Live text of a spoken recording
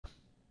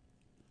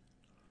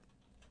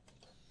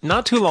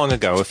Not too long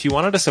ago, if you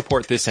wanted to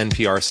support this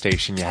NPR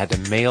station, you had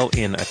to mail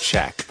in a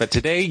check. But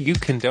today, you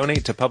can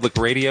donate to public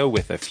radio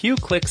with a few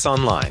clicks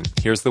online.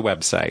 Here's the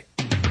website.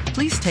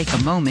 Please take a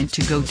moment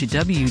to go to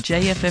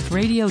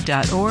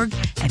wjffradio.org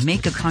and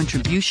make a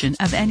contribution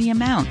of any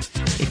amount.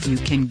 If you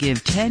can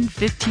give $10,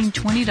 $15,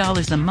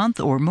 $20 a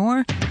month or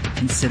more,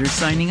 consider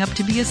signing up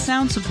to be a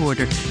sound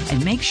supporter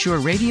and make sure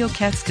Radio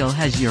Catskill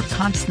has your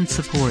constant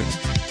support.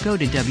 Go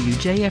to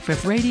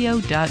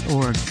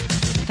wjffradio.org.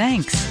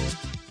 Thanks.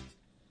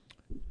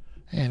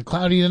 And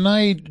cloudy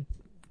tonight,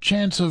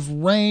 chance of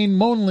rain,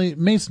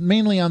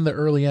 mainly on the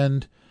early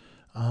end.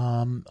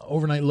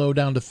 Overnight low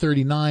down to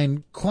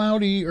 39.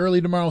 Cloudy early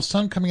tomorrow,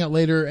 sun coming out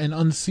later, and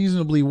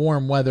unseasonably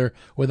warm weather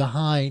with a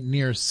high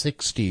near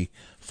 60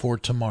 for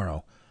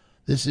tomorrow.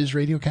 This is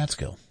Radio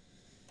Catskill.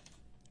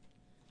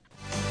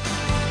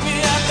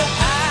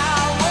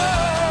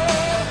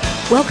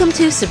 Welcome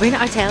to Sabrina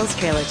Artel's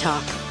Trailer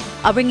Talk.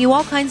 I'll bring you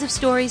all kinds of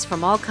stories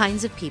from all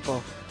kinds of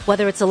people.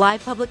 Whether it's a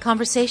live public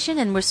conversation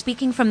and we're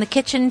speaking from the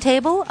kitchen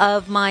table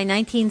of my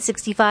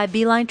 1965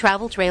 Beeline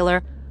travel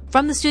trailer,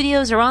 from the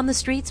studios or on the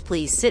streets,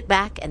 please sit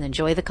back and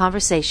enjoy the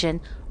conversation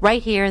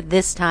right here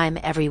this time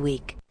every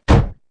week.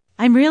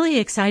 I'm really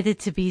excited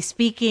to be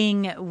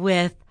speaking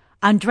with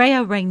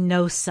Andrea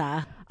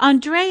Reynosa.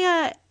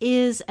 Andrea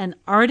is an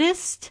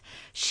artist.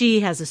 She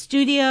has a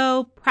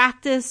studio,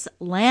 practice,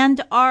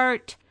 land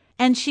art,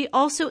 and she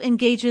also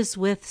engages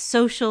with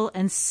social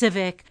and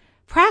civic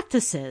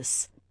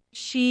practices.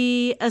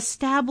 She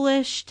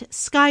established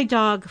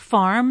Skydog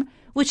Farm,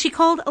 which she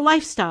called a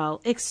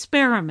lifestyle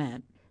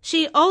experiment.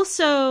 She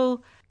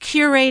also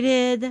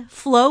curated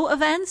flow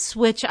events,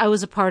 which I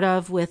was a part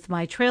of with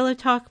my Trailer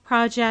Talk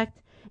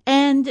project.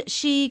 And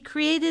she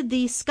created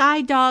the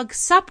Skydog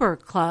Supper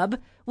Club,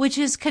 which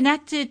is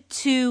connected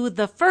to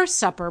the First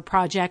Supper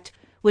project,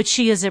 which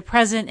she is at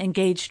present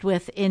engaged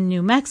with in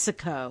New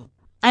Mexico.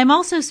 I'm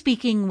also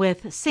speaking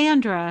with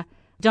Sandra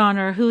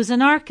Donner, who is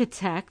an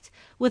architect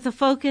with a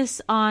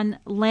focus on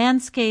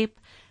landscape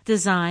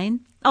design,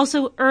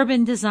 also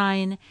urban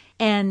design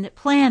and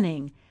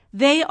planning.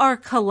 They are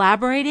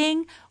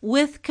collaborating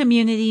with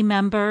community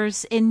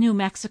members in New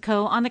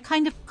Mexico on a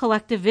kind of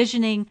collective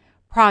visioning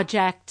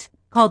project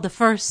called the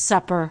First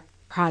Supper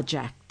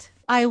Project.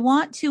 I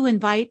want to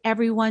invite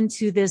everyone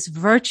to this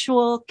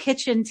virtual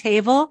kitchen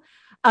table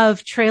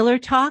of Trailer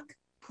Talk.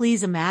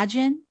 Please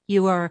imagine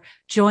you are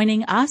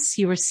joining us.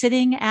 You are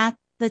sitting at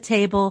the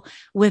table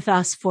with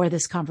us for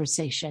this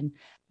conversation.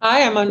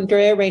 Hi, I'm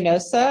Andrea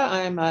Reynosa.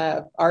 I'm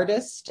an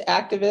artist,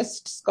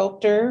 activist,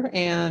 sculptor,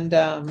 and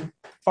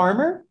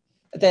farmer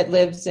that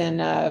lives in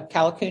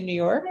Callicoon, New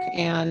York.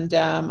 And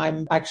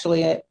I'm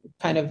actually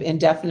kind of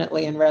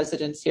indefinitely in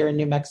residence here in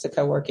New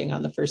Mexico working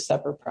on the First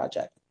Supper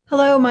project.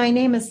 Hello, my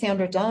name is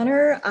Sandra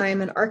Donner.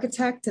 I'm an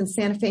architect in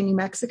Santa Fe, New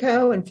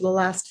Mexico. And for the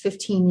last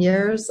 15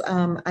 years,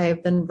 I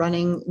have been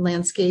running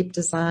landscape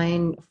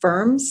design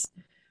firms,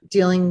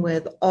 dealing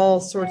with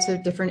all sorts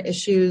of different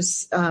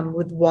issues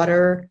with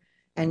water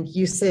and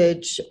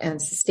usage and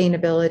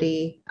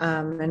sustainability.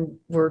 And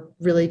we're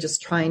really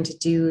just trying to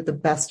do the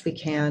best we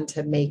can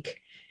to make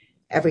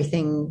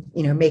everything,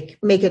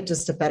 make it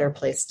just a better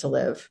place to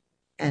live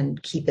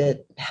and keep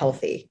it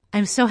healthy.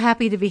 I'm so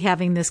happy to be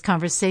having this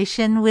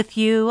conversation with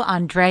you,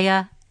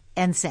 Andrea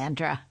and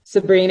Sandra.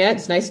 Sabrina,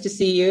 it's nice to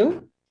see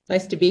you.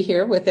 Nice to be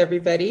here with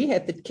everybody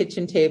at the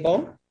kitchen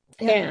table.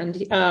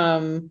 And,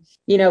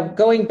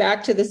 going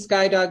back to the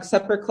Skydog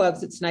Supper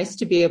Clubs, it's nice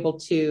to be able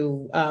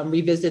to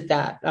revisit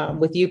that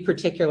with you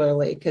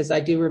particularly, because I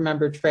do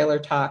remember Trailer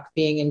Talk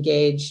being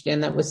engaged,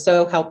 and that was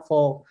so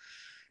helpful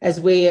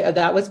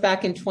that was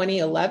back in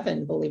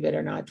 2011, believe it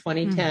or not,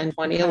 2010,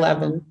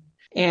 2011. Wow.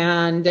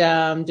 And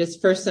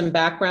just for some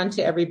background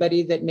to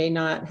everybody that may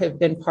not have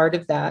been part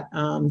of that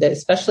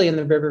especially in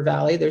the River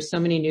Valley, there's so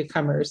many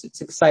newcomers.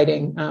 It's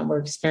exciting. We're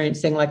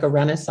experiencing like a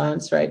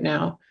renaissance right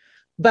now.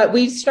 But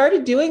we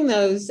started doing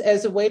those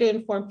as a way to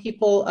inform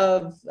people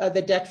of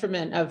the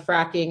detriment of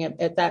fracking.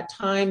 At that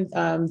time,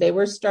 they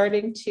were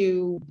starting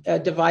to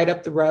divide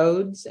up the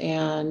roads,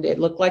 and it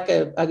looked like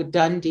a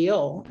done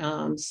deal.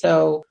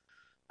 So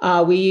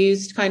we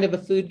used kind of a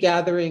food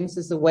gatherings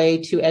as a way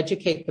to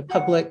educate the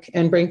public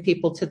and bring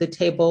people to the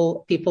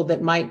table, people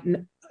that might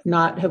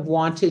not have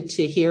wanted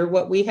to hear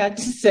what we had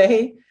to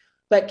say,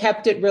 but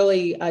kept it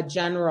really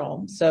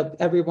general. So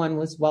everyone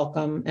was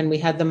welcome, and we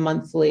had them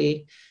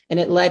monthly, and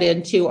it led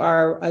into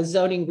our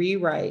zoning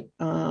rewrite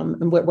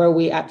where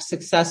we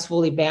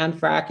successfully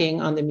banned fracking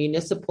on the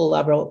municipal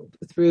level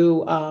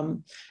through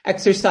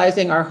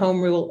exercising our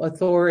home rule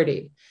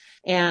authority.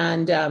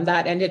 And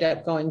that ended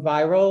up going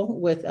viral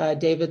with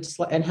David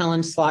and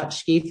Helen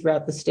Slotchke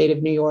throughout the state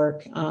of New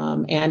York.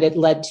 And it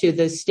led to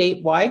the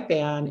statewide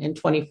ban in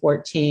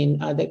 2014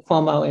 that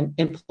Cuomo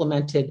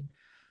implemented.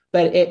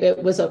 But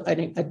it was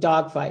a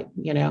dogfight,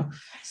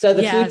 So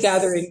the food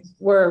gatherings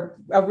were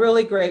a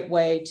really great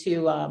way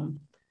to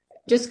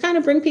just kind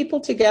of bring people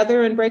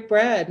together and break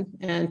bread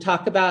and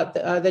talk about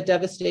the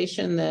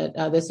devastation that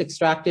this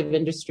extractive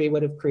industry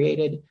would have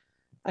created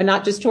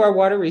not just to our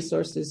water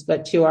resources,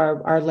 but to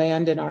our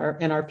land and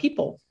our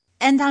people.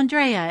 And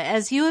Andrea,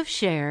 as you have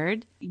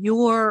shared,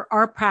 your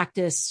art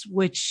practice,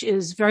 which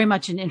is very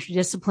much an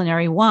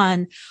interdisciplinary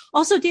one,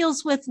 also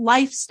deals with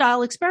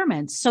lifestyle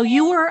experiments. So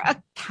you were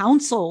a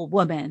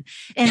councilwoman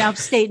in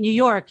upstate New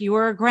York. You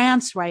were a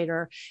grants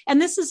writer.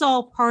 And this is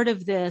all part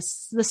of the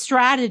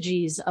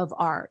strategies of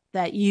art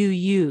that you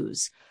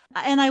use.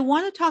 And I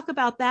want to talk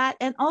about that.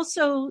 And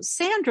also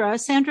Sandra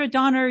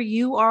Donner,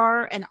 you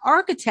are an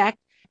architect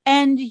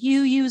and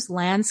you use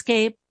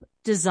landscape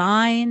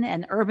design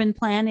and urban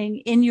planning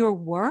in your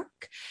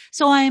work.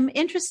 So I'm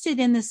interested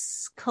in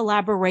this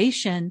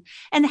collaboration.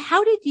 And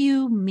how did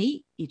you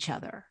meet each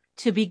other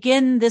to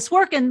begin this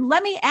work? And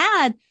let me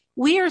add,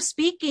 we are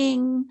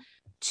speaking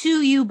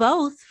to you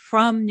both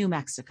from New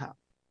Mexico.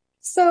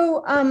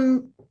 So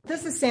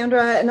this is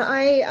Sandra, and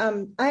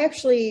I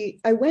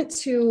went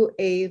to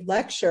a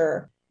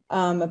lecture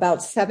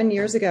about 7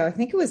 years ago.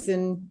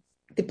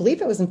 I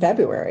believe it was in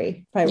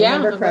February, if I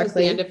remember correctly. It was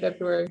the end of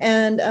February.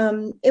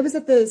 And it was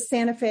at the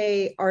Santa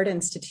Fe Art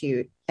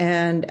Institute.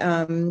 And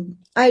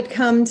I'd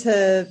come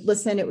to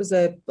listen. It was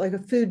a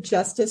food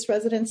justice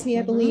residency,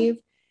 I believe,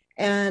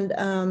 and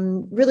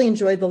really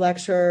enjoyed the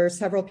lecture.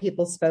 Several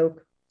people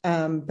spoke.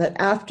 But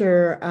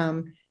after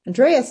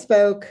Andrea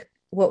spoke,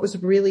 what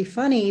was really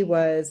funny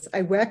was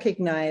I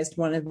recognized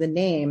one of the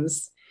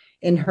names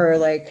in her,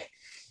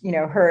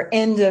 her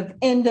end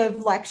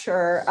of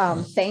lecture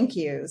thank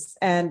yous,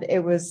 and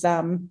it was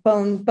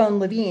Bone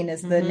Levine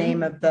is the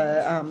name of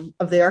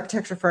the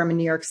architecture firm in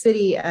New York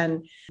City,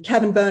 and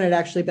Kevin Bone had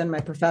actually been my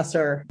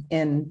professor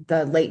in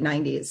the late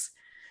 90s.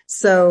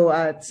 So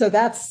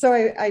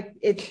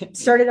it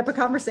started up a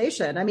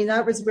conversation. I mean,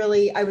 that was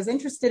really, I was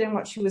interested in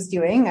what she was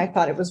doing. I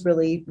thought it was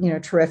really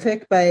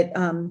terrific, but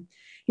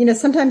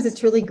sometimes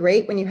it's really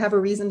great when you have a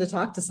reason to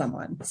talk to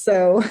someone.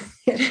 So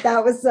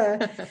that was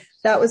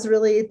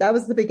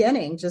the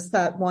beginning, just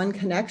that one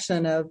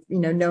connection of,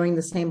 knowing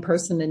the same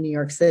person in New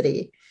York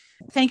City.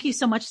 Thank you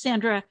so much,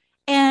 Sandra.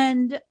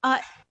 And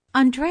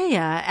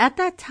Andrea, at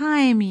that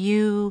time,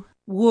 you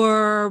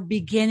were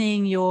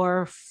beginning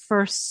your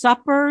First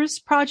Suppers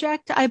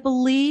project, I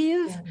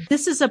believe. Yeah.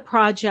 This is a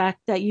project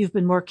that you've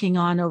been working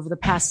on over the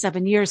past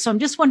 7 years. So I'm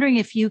just wondering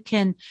if you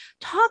can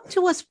talk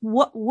to us,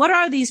 what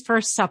are these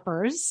First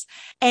Suppers?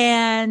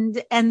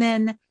 And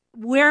then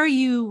where are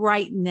you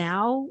right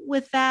now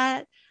with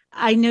that?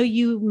 I know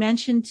you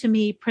mentioned to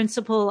me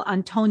Principal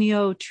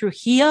Antonio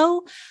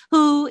Trujillo,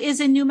 who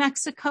is in New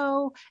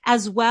Mexico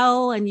as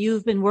well, and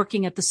you've been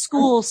working at the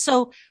school.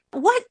 So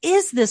what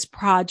is this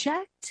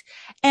project?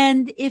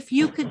 And if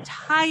you could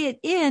tie it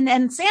in,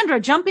 and Sandra,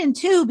 jump in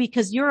too,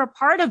 because you're a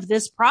part of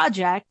this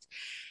project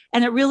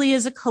and it really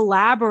is a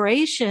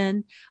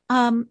collaboration.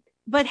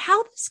 But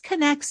how this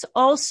connects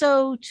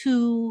also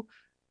to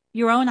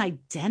your own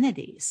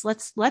identities.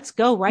 Let's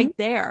go right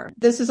there.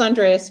 This is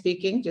Andrea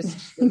speaking. Just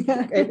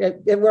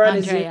we're on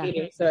a Zoom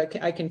meeting, so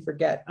I can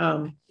forget.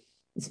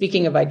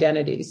 Speaking of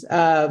identities,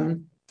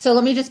 so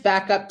let me just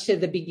back up to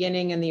the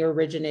beginning and the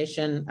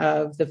origination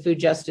of the food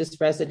justice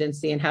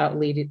residency and how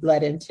it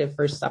led into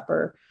First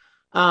Supper.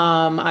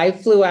 I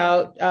flew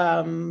out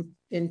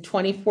in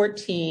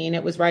 2014.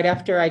 It was right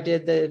after I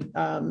did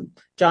the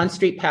John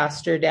Street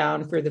Pasture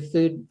down for the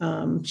food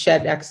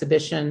shed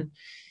exhibition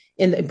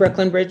in the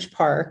Brooklyn Bridge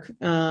Park.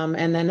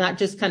 And then that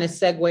just kind of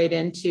segued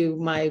into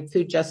my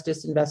food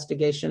justice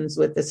investigations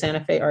with the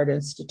Santa Fe Art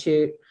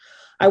Institute.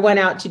 I went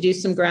out to do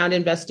some ground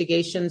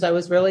investigations. I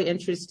was really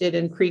interested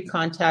in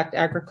pre-contact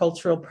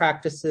agricultural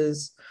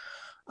practices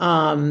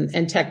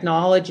and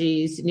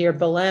technologies near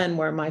Belen,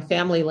 where my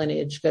family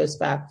lineage goes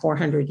back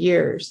 400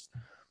 years.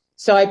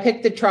 So I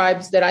picked the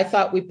tribes that I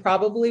thought we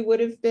probably would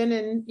have been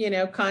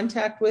in,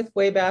 contact with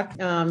way back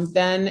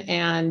then,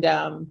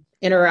 and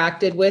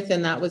interacted with,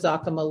 and that was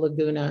Acoma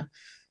Laguna.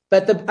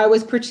 But I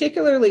was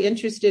particularly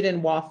interested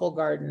in waffle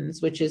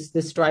gardens, which is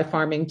this dry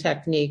farming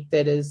technique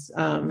that is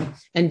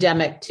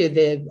endemic to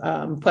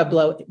the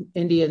Pueblo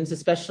Indians,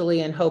 especially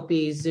in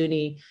Hopi,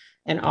 Zuni,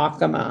 and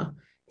Acoma.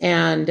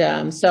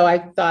 And so I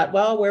thought,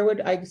 well, where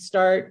would I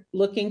start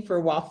looking for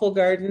waffle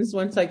gardens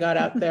once I got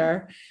out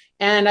there?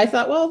 And I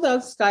thought, well, the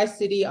Sky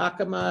City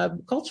Acoma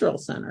Cultural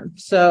Center.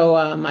 So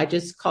I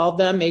just called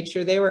them, made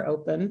sure they were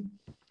open.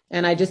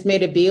 And I just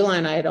made a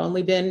beeline. I had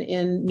only been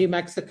in New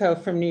Mexico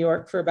from New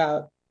York for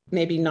about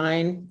maybe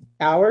 9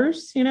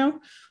 hours,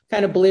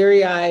 kind of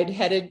bleary-eyed,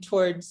 headed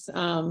towards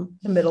the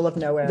middle of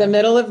nowhere. The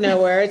middle of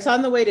nowhere. It's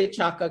on the way to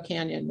Chaco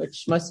Canyon,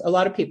 which a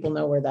lot of people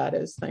know where that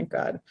is, thank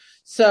God.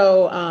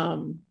 So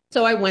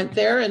I went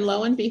there, and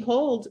lo and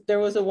behold, there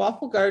was a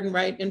waffle garden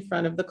right in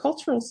front of the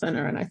cultural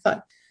center. And I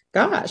thought,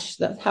 gosh,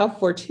 that's how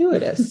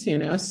fortuitous,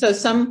 So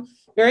some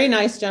very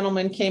nice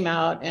gentleman came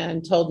out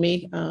and told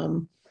me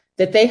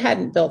that they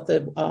hadn't built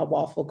the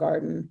waffle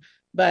garden,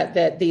 but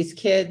that these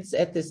kids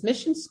at this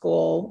mission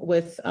school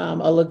with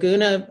a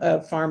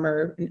Laguna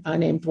farmer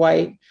named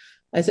Dwight,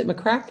 is it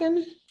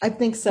McCracken? I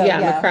think so.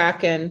 Yeah.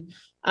 McCracken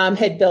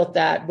had built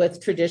that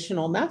with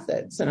traditional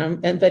methods.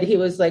 But he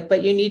was like,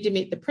 but you need to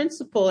meet the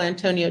principal,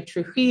 Antonio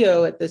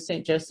Trujillo, at the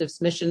St.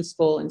 Joseph's Mission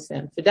School in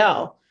San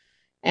Fidel.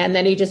 And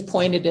then he just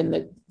pointed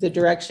in the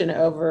direction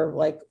over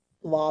like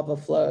lava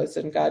flows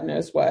and God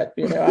knows what,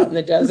 out in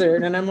the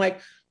desert. And I'm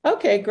like,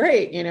 okay,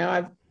 great.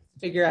 I've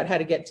figured out how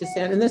to get to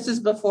San. And this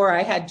is before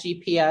I had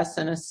GPS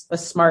and a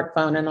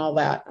smartphone and all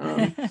that.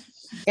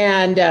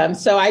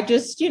 So I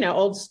just,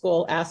 old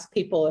school, ask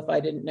people if I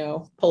didn't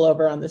know, pull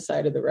over on the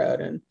side of the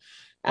road and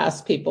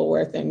ask people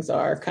where things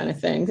are, kind of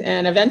thing.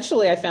 And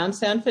eventually I found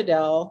San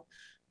Fidel.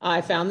 I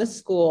found the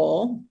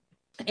school,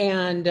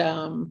 and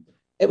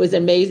it was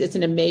amazing. It's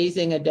an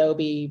amazing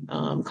adobe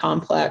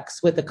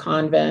complex with a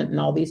convent and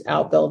all these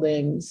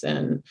outbuildings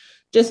and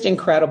just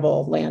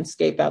incredible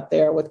landscape out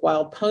there with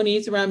wild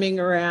ponies roaming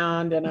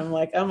around. And I'm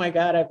like, oh my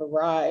God, I've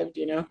arrived,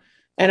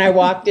 And I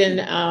walked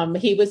in,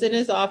 he was in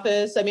his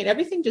office. I mean,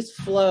 everything just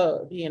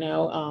flowed,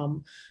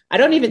 I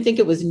don't even think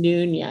it was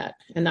noon yet.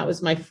 And that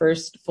was my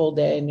first full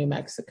day in New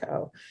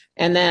Mexico.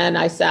 And then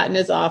I sat in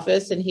his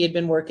office, and he had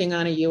been working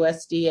on a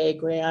USDA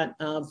grant,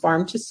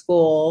 farm to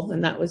school.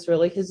 And that was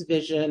really his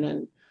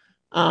vision.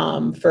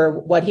 And for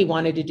what he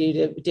wanted to do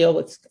to deal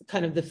with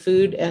kind of the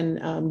food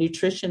and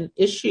nutrition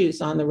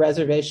issues on the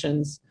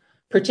reservations,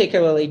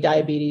 particularly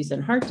diabetes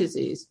and heart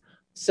disease.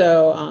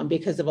 So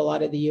because of a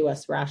lot of the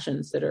U.S.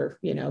 rations that are,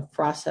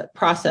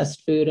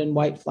 processed food and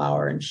white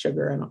flour and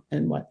sugar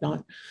and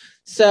whatnot.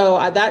 So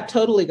that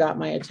totally got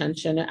my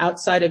attention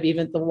outside of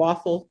even the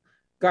waffle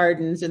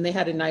gardens. And they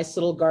had a nice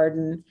little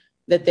garden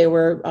that they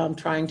were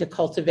trying to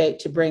cultivate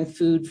to bring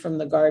food from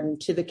the garden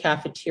to the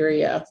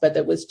cafeteria. But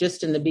that was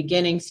just in the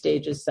beginning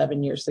stages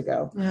 7 years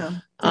ago. Yeah,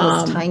 it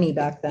was tiny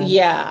back then.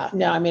 Yeah,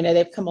 no, I mean,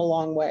 they've come a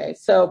long way.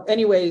 So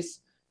anyways,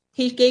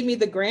 he gave me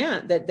the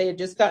grant that they had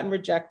just gotten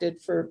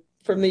rejected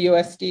from the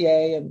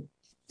USDA. And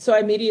so I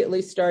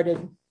immediately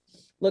started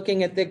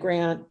looking at the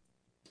grant,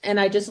 and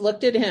I just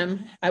looked at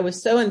him. I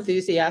was so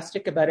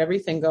enthusiastic about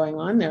everything going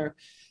on there.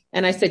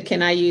 And I said,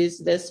 can I use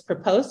this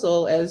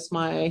proposal as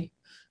my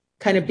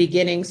kind of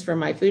beginnings for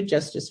my food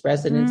justice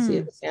residency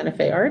at the Santa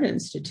Fe Art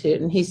Institute?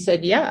 And he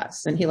said,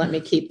 yes. And he let me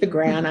keep the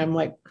grant. I'm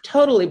like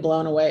totally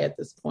blown away at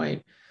this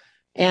point.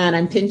 And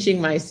I'm pinching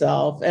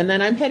myself. And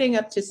then I'm heading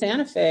up to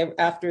Santa Fe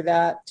after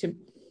that to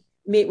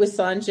meet with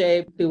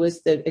Sanjay, who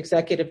was the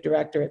executive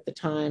director at the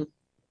time.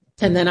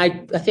 And then I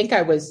think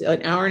I was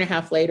an hour and a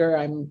half later,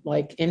 I'm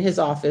like in his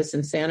office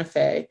in Santa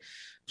Fe,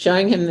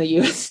 showing him the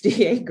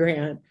USDA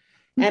grant.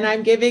 And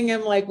I'm giving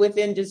him like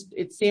within just,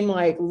 it seemed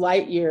like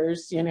light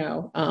years,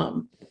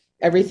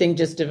 everything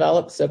just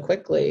developed so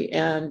quickly.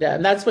 And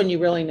that's when you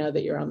really know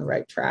that you're on the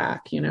right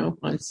track,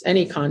 on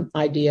any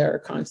idea or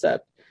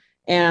concept.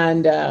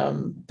 And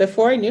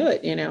before I knew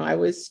it, I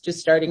was just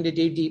starting to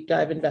do deep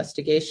dive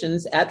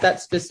investigations at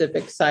that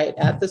specific site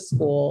at the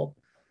school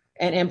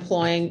and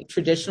employing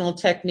traditional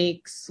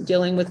techniques,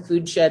 dealing with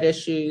food shed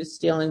issues,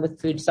 dealing with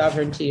food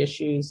sovereignty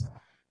issues.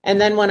 And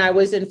then when I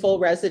was in full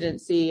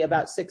residency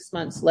about 6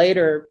 months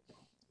later,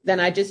 then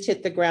I just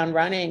hit the ground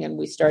running, and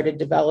we started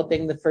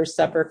developing the First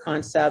Supper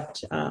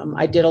concept.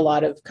 I did a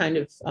lot of kind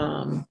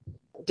of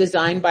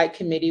design by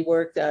committee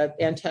work.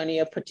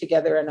 Antonia put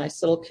together a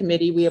nice little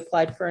committee. We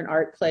applied for an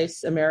Art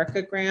Place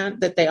America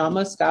grant that they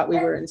almost got. We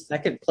were in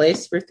second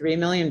place for $3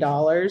 million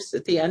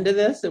at the end of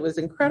this. It was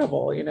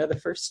incredible, the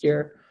first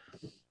year.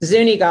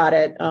 Zuni got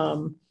it,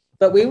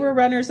 but we were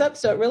runners up.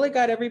 So it really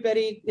got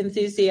everybody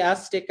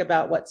enthusiastic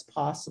about what's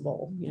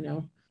possible,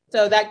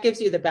 So that gives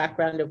you the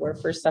background of where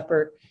First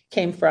Supper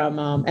came from.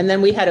 And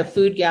then we had a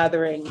food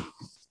gathering.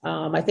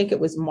 I think it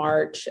was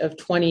March of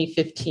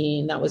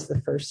 2015. That was the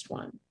first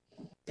one.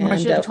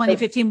 March of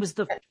 2015 was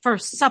the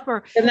First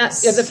Supper. And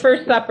that's the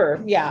First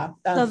Supper. Yeah.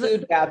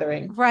 Food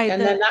gathering. Right.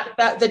 And then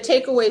the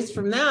takeaways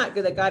from that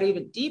got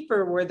even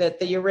deeper were that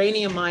the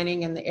uranium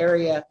mining in the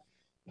area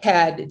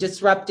had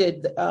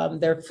disrupted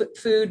their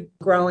food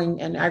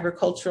growing and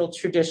agricultural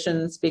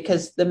traditions,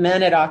 because the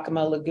men at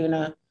Acoma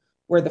Laguna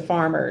were the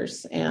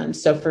farmers. And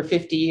so for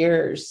 50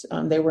 years,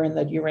 they were in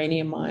the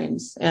uranium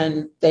mines,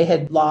 and they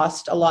had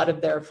lost a lot of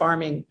their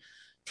farming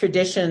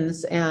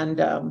traditions and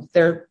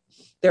their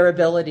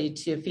ability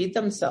to feed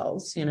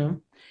themselves,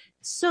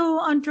 So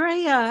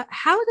Andrea,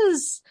 how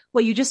does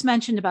what you just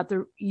mentioned about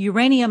the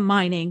uranium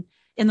mining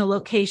in the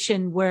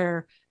location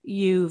where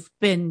you've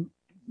been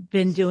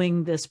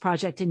doing this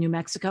project in New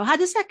Mexico, how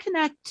does that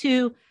connect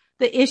to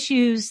the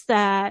issues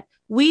that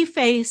we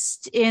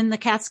faced in the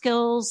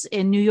Catskills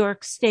in New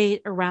York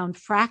State around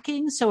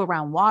fracking, so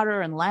around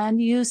water and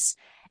land use?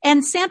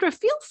 And Sandra,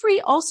 feel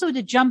free also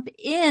to jump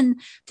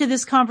in to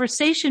this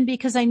conversation,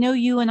 because I know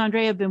you and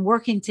Andrea have been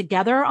working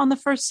together on the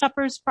First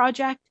Suppers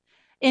project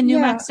in New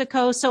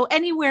Mexico. So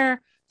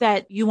anywhere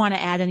that you want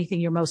to add anything,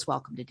 you're most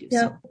welcome to do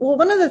so. Well,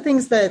 one of the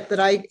things that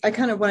I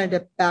kind of wanted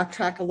to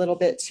backtrack a little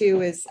bit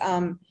too is,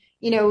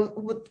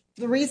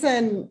 the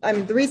reason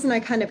I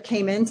kind of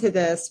came into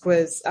this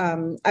was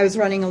I was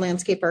running a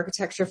landscape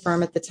architecture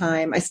firm at the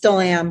time. I still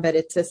am, but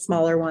it's a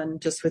smaller one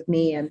just with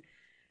me. And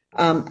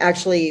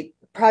actually,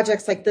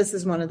 projects like this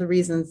is one of the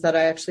reasons that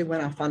I actually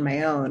went off on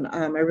my own.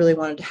 I really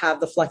wanted to have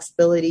the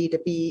flexibility to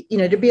be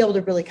able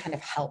to really kind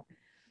of help,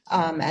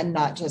 and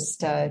not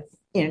just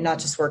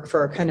work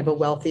for kind of a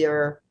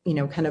wealthier,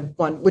 kind of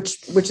one,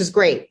 which is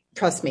great.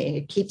 Trust me,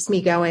 it keeps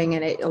me going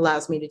and it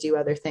allows me to do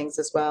other things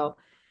as well.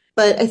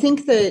 But I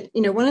think that,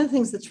 one of the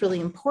things that's really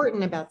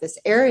important about this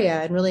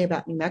area and really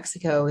about New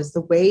Mexico is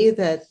the way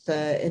that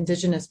the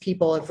indigenous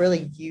people have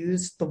really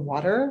used the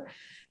water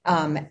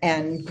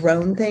and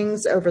grown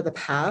things over the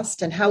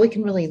past, and how we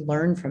can really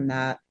learn from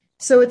that.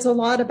 So it's a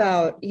lot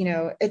about,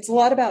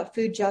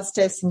 food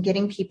justice and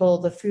getting people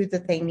the food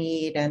that they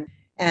need,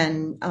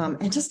 and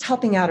just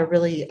helping out a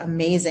really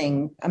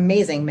amazing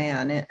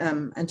man.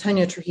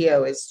 Antonio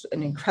Trujillo is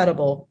an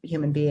incredible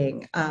human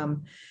being.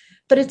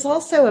 But it's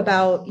also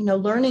about,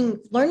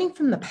 learning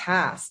from the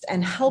past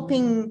and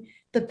helping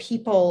the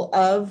people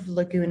of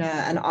Laguna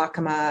and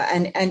Acoma,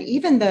 and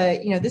even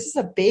this is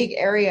a big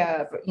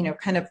area of,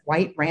 kind of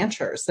white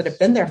ranchers that have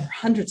been there for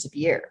hundreds of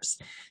years.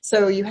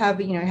 So you have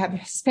a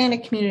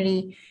Hispanic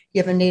community,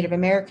 you have a Native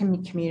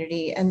American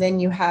community, and then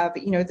you have,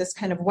 this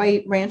kind of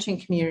white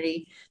ranching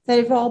community that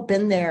have all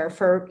been there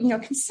for,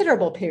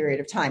 considerable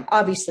period of time,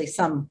 obviously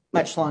some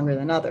much longer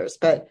than others,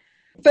 but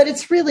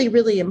it's really,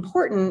 really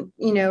important,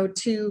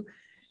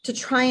 to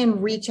try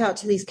and reach out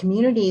to these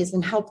communities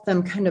and help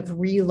them kind of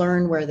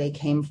relearn where they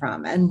came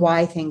from and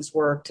why things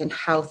worked and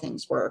how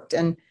things worked.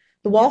 And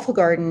the Waffle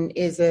Garden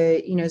is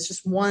it's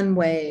just one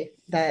way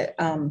that,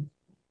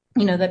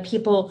 that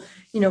people,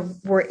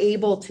 were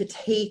able to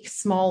take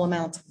small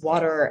amounts of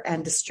water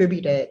and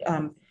distribute it.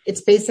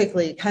 It's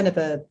basically kind of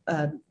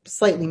a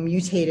slightly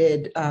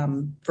mutated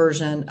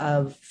version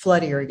of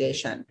flood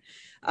irrigation.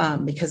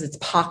 Because it's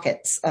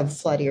pockets of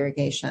flood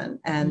irrigation.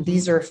 And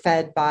these are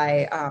fed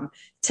by,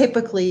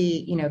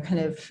 typically, kind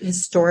of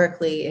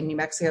historically in New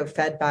Mexico,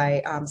 fed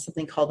by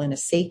something called an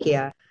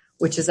acequia,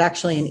 which is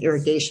actually an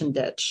irrigation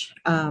ditch.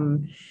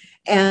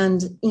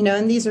 And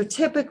these are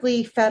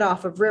typically fed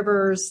off of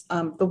rivers.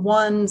 The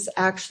ones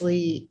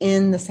actually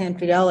in the San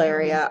Fidel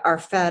area are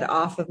fed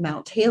off of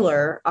Mount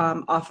Taylor,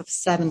 off of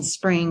 7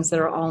 springs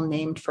that are all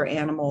named for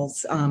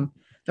animals.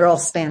 They're all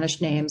Spanish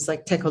names,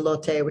 like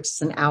Tecolote, which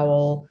is an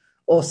owl,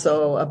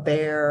 also a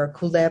bear,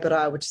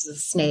 culebra, which is a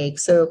snake.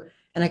 So,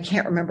 and I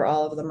can't remember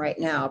all of them right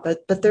now,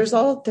 but there's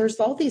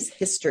all these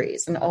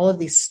histories and all of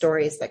these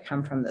stories that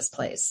come from this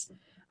place.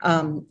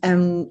 And,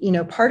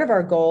 part of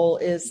our goal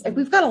is,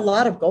 we've got a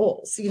lot of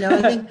goals,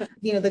 I think,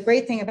 the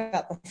great thing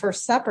about the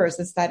First Suppers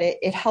is that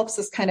it helps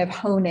us kind of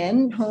home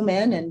in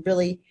and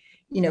really,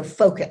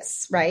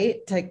 focus,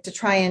 right. To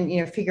try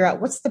and, figure out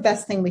what's the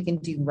best thing we can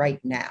do right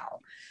now.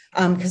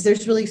 Because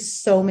there's really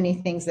so many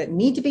things that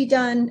need to be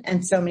done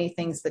and so many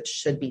things that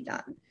should be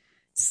done.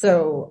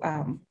 So,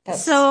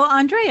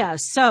 Andrea,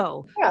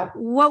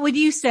 what would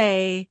you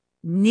say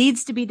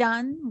needs to be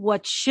done?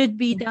 What should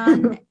be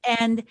done?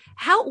 And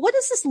what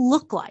does this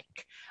look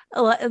like?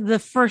 The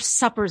First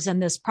Suppers in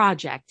this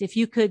project, if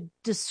you could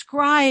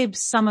describe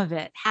some of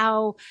it,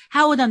 how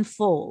it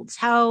unfolds,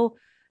 how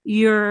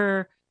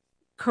you're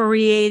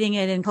creating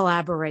it in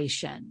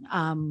collaboration,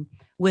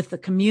 with the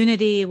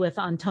community, with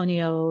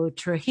Antonio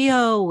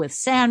Trujillo, with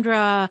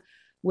Sandra,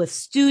 with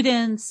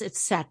students,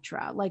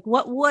 etc. Like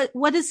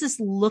what is this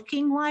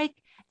looking like?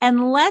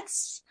 And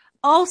let's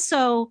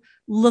also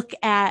look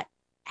at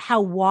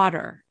how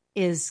water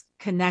is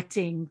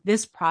connecting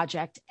this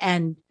project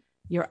and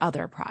your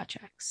other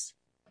projects.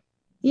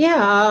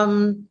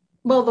 Yeah.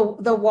 Well,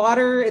 the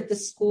water at the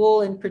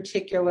school in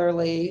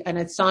particularly,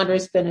 and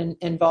Sandra's been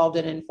involved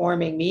in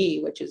informing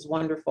me, which is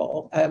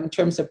wonderful, in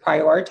terms of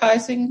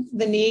prioritizing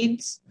the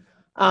needs,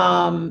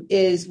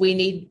 is we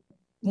need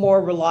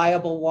more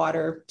reliable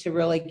water to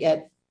really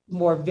get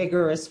more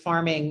vigorous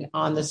farming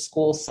on the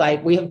school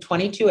site. We have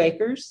 22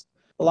 acres.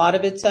 A lot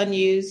of it's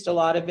unused. A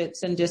lot of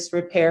it's in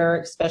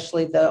disrepair,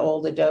 especially the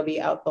old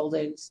adobe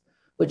outbuildings,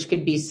 which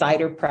could be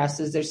cider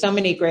presses. There's so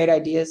many great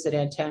ideas that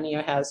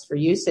Antonio has for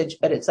usage,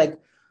 but it's like,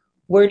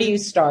 where do you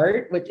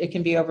start? It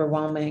can be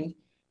overwhelming.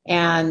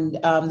 And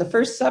the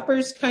First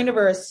Suppers kind of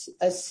are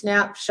a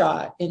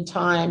snapshot in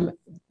time,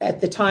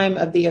 at the time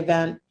of the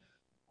event,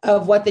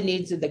 of what the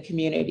needs of the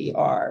community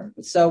are.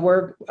 So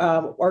we're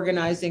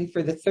organizing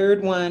for the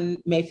third one,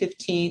 May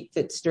 15th.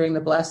 It's during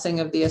the blessing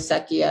of the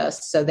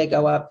acequias. So they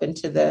go up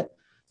into the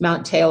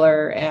Mount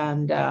Taylor,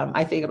 and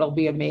I think it'll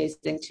be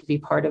amazing to be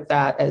part of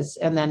that.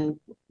 And then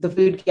the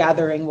food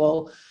gathering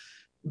will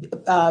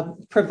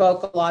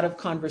provoke a lot of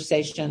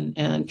conversation,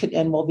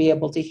 and we'll be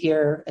able to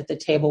hear at the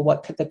table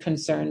what the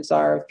concerns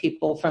are of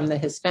people from the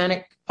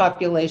Hispanic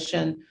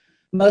population.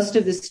 Most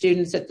of the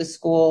students at the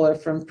school are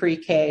from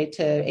pre-K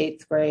to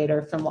 8th grade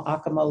or from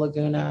Acoma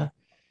Laguna.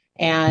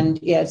 And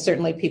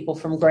certainly people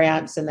from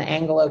Grants and the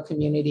Anglo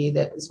community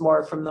that is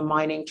more from the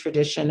mining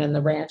tradition and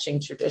the ranching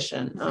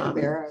tradition,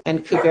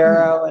 and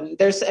Cubero. And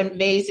there's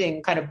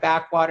amazing kind of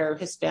backwater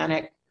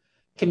Hispanic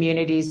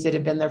communities that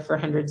have been there for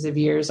hundreds of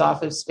years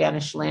off of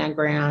Spanish land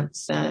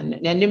grants.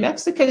 And New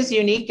Mexico is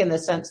unique in the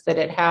sense that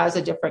it has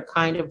a different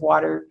kind of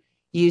water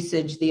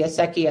usage. The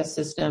acequia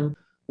system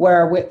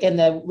where in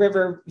the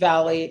river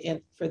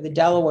valley for the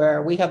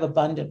Delaware, we have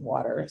abundant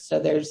water.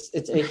 So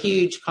it's a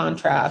huge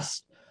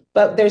contrast.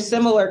 But there's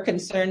similar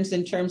concerns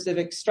in terms of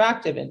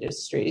extractive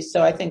industries.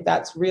 So I think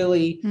that's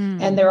really,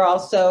 and there are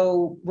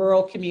also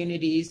rural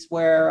communities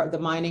where the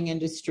mining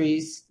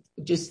industries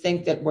just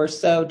think that we're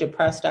so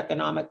depressed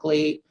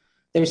economically.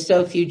 There's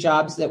so few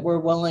jobs that we're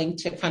willing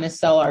to kind of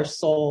sell our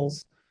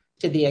souls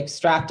to the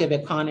extractive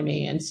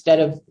economy instead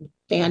of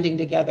banding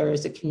together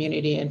as a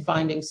community and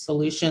finding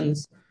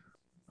solutions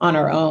on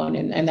our own.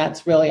 And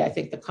that's really, I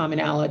think, the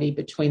commonality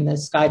between the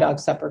Skydog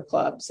Supper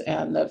Clubs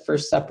and the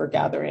First Supper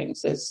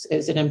gatherings is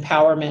an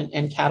empowerment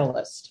and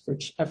catalyst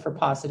for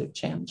positive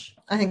change.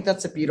 I think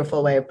that's a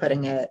beautiful way of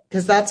putting it,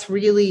 because that's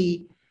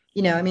really,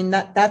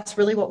 that's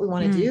really what we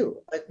want to do.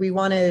 Like we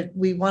want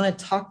to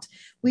talk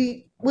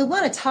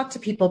to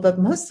people, but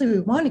mostly we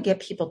want to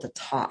get people to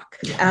talk.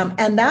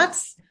 And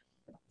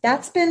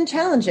that's been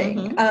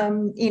challenging.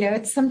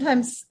 It's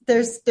sometimes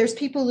there's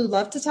people who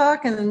love to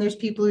talk, and then there's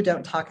people who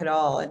don't talk at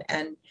all.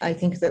 And I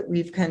think that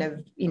we've kind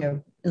of,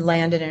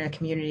 landed in a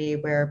community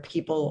where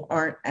people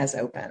aren't as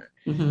open.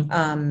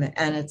 And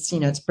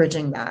it's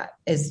bridging that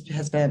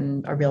has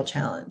been a real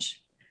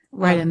challenge.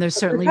 Right. And there's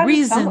certainly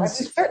reasons.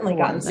 We've certainly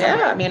gotten somewhere.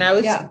 Yeah. I mean, I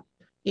was,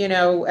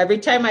 every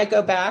time I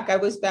go back, I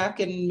was back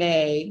in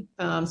May,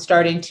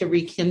 starting to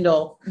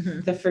rekindle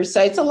the first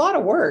site. It's a lot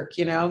of work,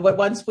 but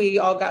once we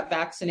all got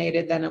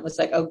vaccinated, then it was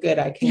like, oh, good.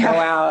 I can go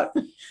out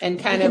and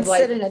kind of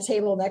like sit in a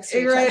table next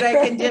to each other. Right.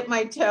 I can dip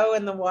my toe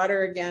in the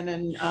water again.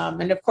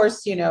 And of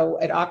course,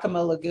 at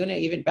Acoma Laguna,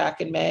 even back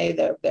in May,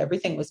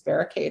 everything was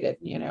barricaded.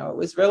 It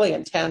was really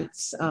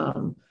intense.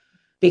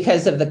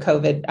 Because of the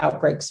COVID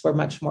outbreaks were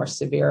much more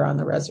severe on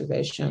the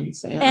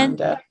reservations.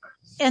 And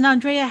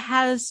Andrea,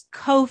 has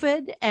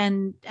COVID,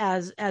 and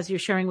as you're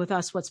sharing with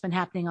us what's been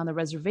happening on the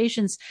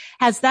reservations,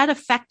 has that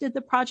affected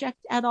the project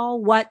at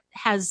all? What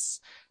has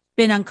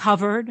been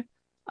uncovered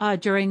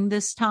during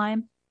this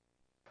time?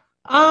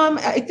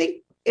 I think,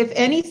 if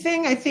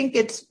anything,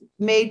 it's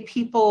made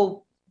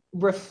people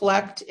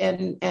reflect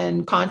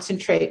and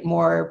concentrate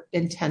more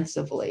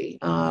intensively.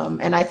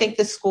 And I think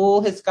the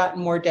school has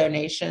gotten more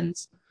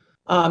donations.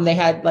 They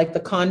had, like, the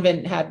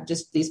convent had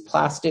just these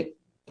plastic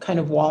kind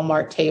of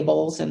Walmart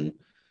tables. And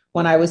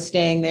when I was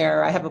staying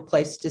there, I have a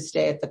place to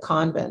stay at the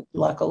convent,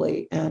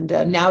 luckily. And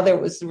now there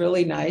was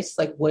really nice,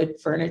 like, wood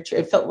furniture.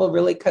 It felt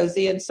really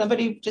cozy. And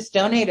somebody just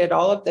donated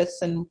all of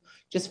this and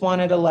just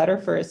wanted a letter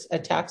for a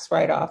tax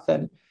write-off.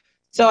 And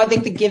so I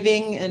think the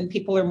giving, and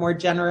people are more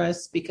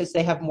generous because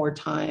they have more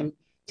time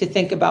to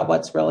think about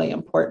what's really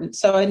important.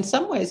 So in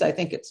some ways, I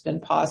think it's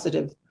been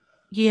positive.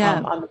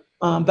 Yeah.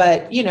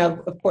 But,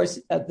 of course,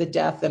 the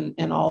death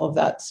and all of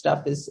that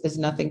stuff is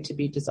nothing to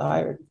be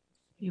desired.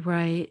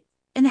 Right.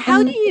 And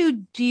how do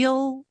you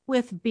deal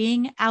with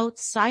being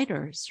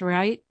outsiders,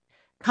 right?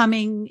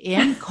 Coming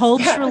in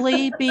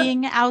culturally,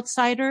 being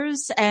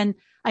outsiders. And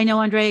I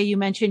know, Andrea, you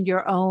mentioned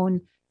your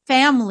own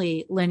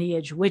family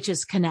lineage, which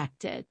is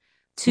connected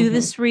to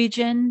this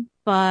region,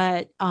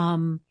 but,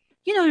 to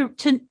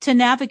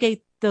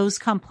navigate those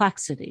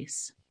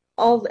complexities.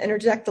 I'll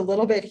interject a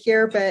little bit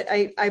here, but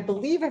I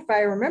believe, if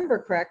I remember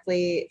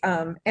correctly,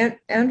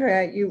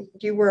 Andrea,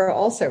 you were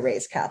also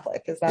raised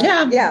Catholic. Is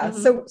that? Yeah.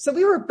 So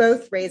we were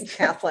both raised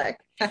Catholic.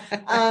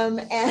 And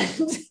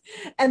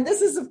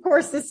this is, of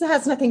course, this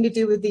has nothing to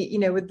do with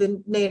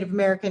the Native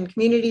American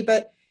community,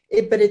 but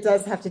it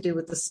does have to do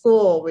with the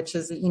school, which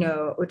is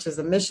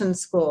a mission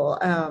school.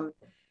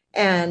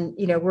 And,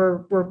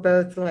 we're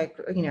both, like,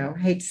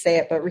 hate to say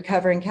it, but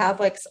recovering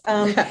Catholics.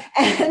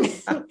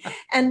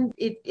 And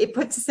it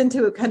puts us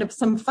into kind of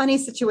some funny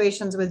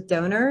situations with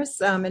donors,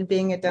 and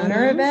being at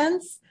donor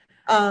events.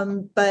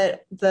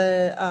 But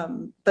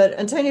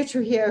Antonio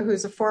Trujillo,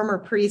 who's a former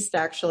priest,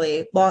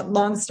 actually,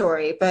 long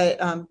story,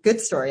 but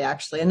good story,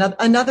 actually.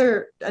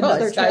 Another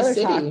Sky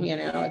City,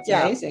 it's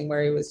amazing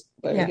where he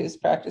was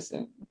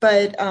practicing.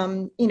 But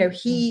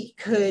he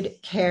could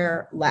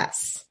care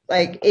less.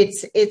 Like,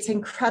 it's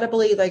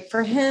incredibly, like,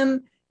 for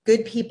him,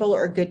 good people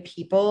are good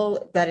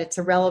people, that it's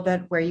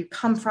irrelevant where you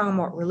come from,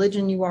 what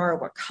religion you are,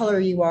 what color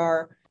you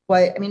are.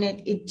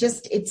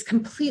 It's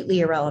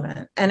completely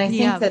irrelevant. And I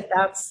think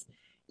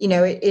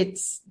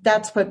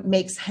that's what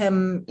makes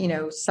him,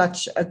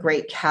 such a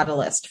great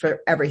catalyst for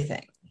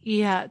everything.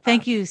 Yeah.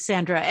 Thank you,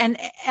 Sandra. And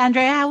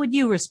Andrea, how would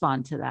you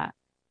respond to that?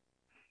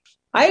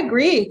 I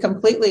agree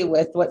completely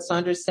with what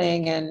Sandra's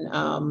saying.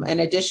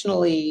 And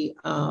additionally,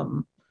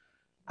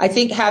 I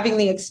think having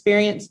the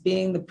experience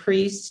being the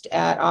priest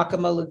at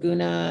Acoma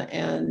Laguna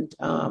and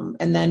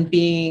then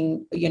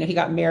being, he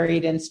got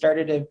married and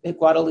started a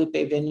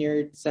Guadalupe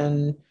Vineyards,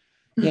 and,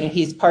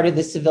 he's part of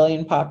the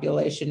civilian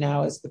population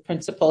now as the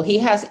principal. He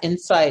has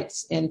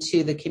insights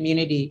into the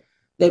community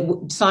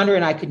that Sandra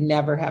and I could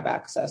never have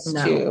access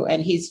to.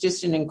 And he's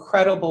just an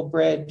incredible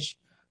bridge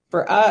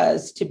for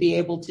us to be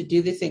able to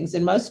do the things.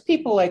 And most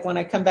people, like, when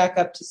I come back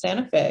up to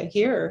Santa Fe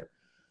here,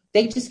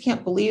 they just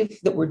can't believe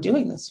that we're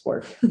doing this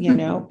work,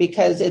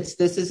 because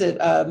this is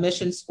a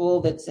mission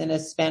school that's in a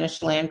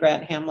Spanish land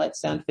grant hamlet,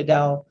 San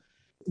Fidel.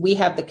 we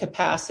have the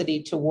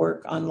capacity to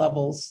work on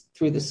levels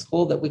through the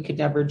school that we could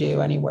never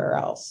do anywhere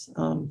else.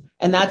 And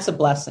that's a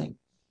blessing.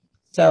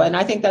 So, and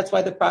I think that's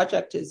why the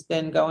project has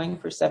been going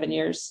for 7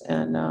 years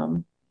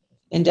and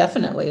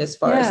indefinitely, as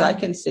far as I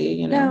can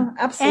see, No,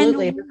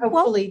 absolutely. And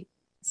hopefully.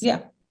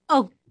 Yeah.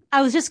 Oh,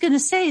 I was just going to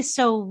say,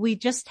 so we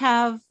just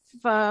have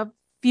a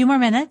few more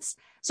minutes.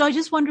 So I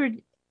just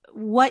wondered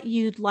what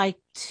you'd like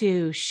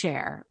to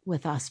share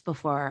with us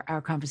before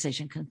our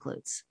conversation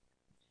concludes.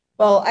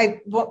 Well,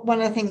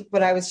 one of the things,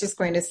 what I was just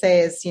going to say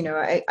is,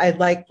 I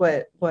like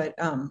what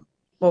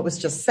was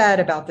just said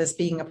about this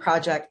being a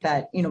project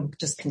that,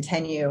 just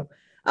continue.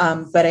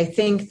 But I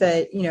think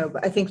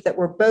that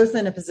we're both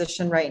in a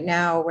position right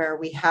now where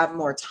we have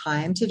more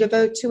time to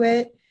devote to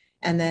it.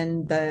 And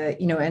then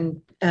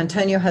and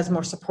Antonio has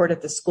more support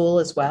at the school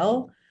as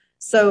well.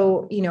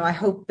 So, I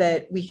hope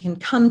that we can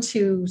come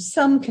to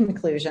some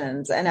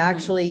conclusions and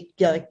actually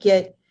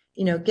get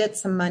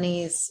some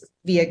monies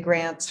via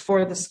grants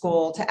for the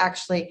school to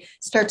actually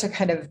start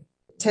to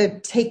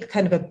take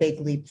kind of a big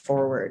leap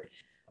forward.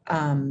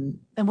 And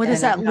what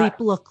does that leap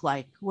look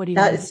like? What do you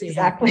want to see?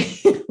 Exactly.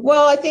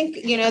 Well, I think,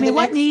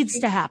 what needs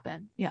to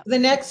happen? Yeah. The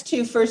next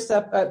two first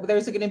up,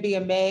 there's going to be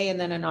a May and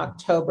then an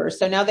October.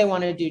 So now they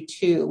want to do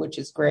 2, which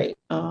is great.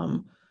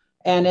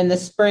 And in the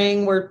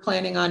spring, we're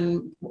planning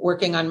on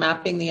working on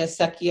mapping the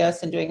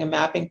acequias and doing a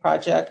mapping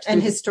project.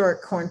 And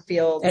historic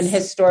cornfields. And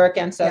historic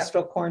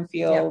ancestral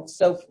cornfields.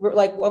 So we're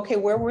like, okay,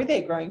 where were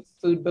they growing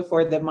food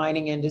before the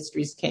mining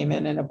industries came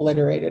in and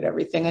obliterated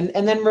everything?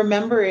 And then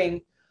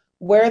remembering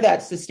where that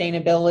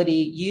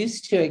sustainability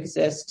used to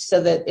exist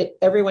so that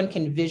everyone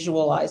can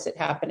visualize it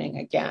happening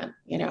again,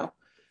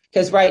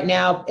 because right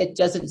now it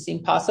doesn't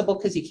seem possible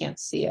because you can't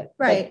see it.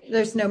 Right.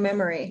 There's no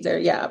memory there.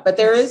 Yeah. But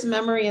there is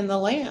memory in the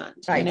land,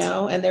 right.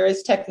 And there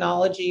is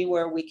technology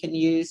where we can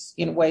use,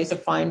 ways to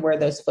find where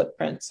those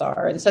footprints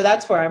are. And so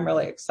that's where I'm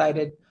really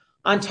excited,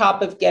 on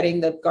top of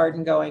getting the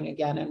garden going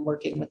again and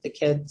working with the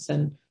kids.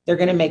 And they're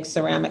going to make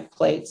ceramic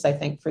plates, I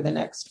think, for the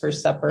next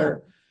first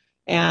supper. Yeah.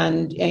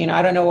 And,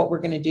 I don't know what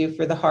we're going to do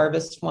for the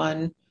harvest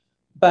one,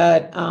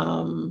 but,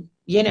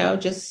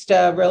 just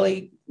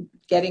really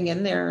getting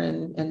in there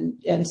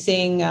and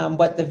seeing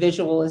what the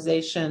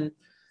visualization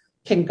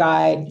can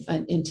guide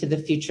into the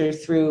future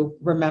through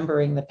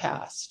remembering the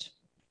past.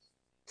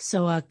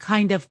 So a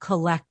kind of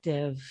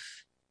collective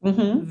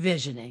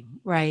visioning,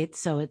 right?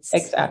 So it's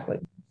exactly.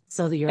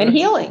 So that and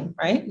healing,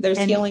 right? There's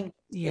healing.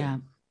 Yeah.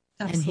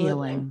 Absolutely. And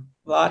healing.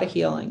 A lot of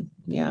healing.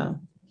 Yeah.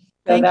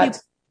 So Thank you.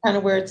 Kind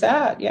of where it's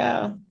at.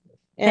 Yeah.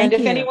 And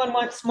if anyone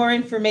wants more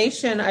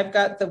information, I've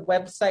got the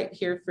website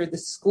here for the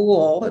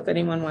school. If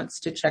anyone wants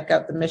to check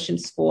out the mission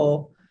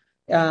school,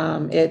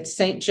 it's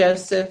St.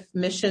 Joseph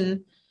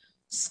Mission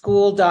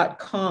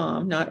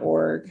School.com, not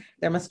org.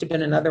 There must have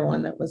been another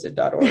one that was a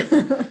 .org.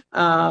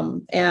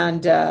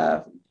 And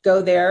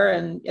go there,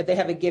 and they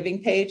have a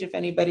giving page if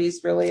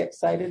anybody's really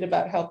excited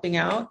about helping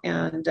out.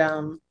 And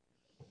I'm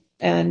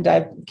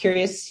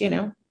curious,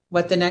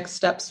 what the next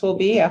steps will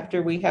be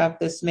after we have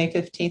this May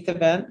 15th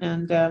event,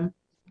 and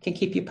can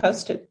keep you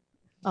posted.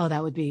 Oh,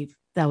 that would be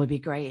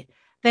great.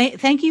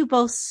 Thank you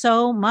both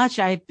so much.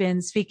 I've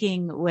been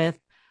speaking with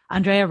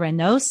Andrea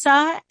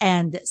Reynosa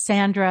and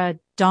Sandra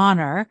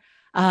Donner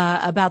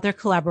about their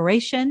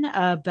collaboration,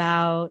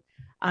 about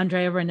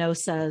Andrea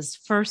Reynosa's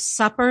First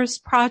Suppers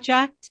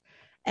project.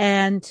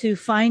 And to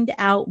find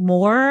out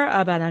more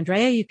about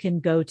Andrea, you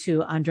can go to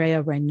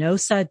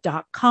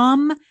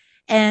andreareynosa.com.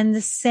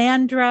 And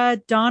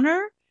Sandra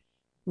Donner,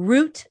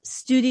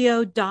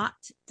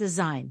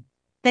 rootstudio.design.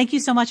 Thank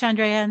you so much,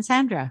 Andrea and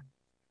Sandra.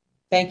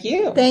 Thank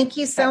you. Thank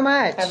you so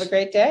much. Have a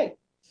great day.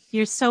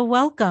 You're so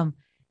welcome.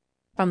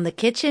 From the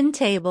kitchen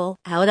table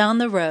out on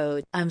the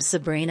road, I'm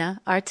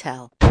Sabrina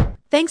Artel.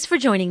 Thanks for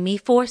joining me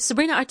for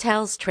Sabrina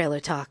Artel's Trailer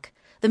Talk.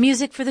 The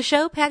music for the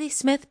show, Patti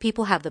Smith,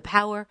 People Have the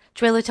Power.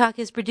 Trailer Talk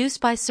is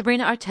produced by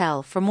Sabrina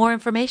Artel. For more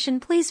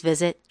information, please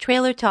visit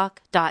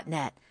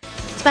trailertalk.net.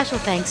 Special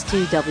thanks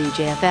to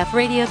WJFF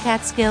Radio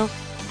Catskill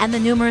and the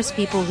numerous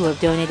people who have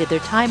donated their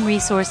time,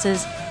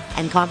 resources,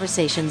 and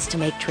conversations to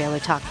make Trailer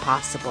Talk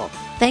possible.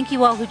 Thank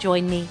you all who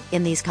joined me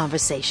in these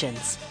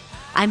conversations.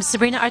 I'm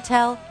Sabrina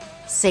Artel.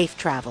 Safe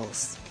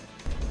travels.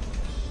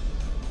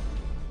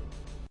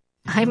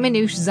 I'm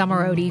Manoush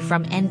Zomorodi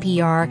from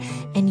NPR,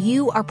 and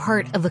you are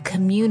part of a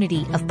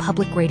community of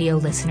public radio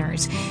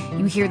listeners.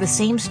 You hear the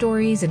same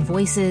stories and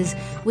voices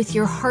with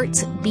your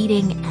hearts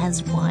beating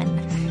as one.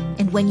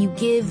 And when you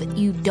give,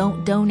 you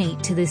don't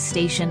donate to this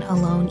station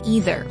alone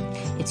either.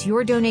 It's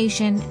your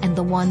donation and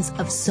the ones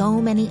of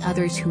so many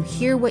others who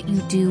hear what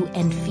you do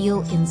and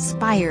feel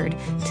inspired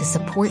to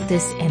support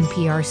this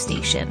NPR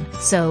station.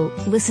 So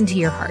listen to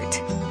your heart.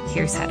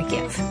 Here's how to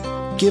give.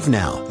 Give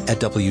now at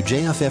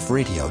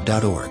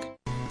WJFFradio.org.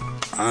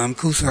 I'm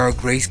Kusar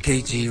Grace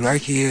KG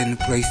right here in the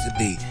place to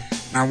be.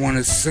 I want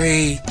to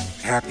say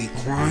Happy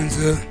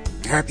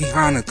Kwanzaa, Happy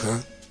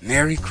Hanukkah,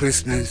 Merry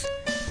Christmas,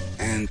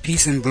 and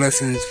peace and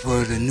blessings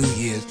for the New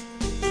Year.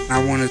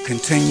 I want to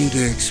continue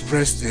to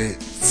express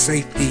that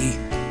safety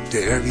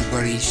that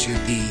everybody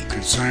should be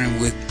concerned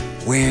with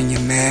wearing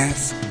your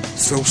mask,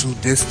 social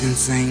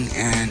distancing,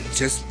 and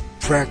just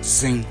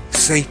practicing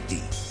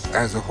safety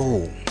as a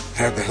whole.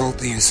 Have a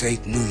healthy and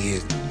safe New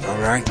Year, all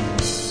right?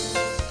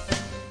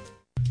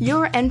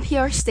 Your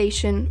NPR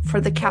station for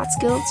the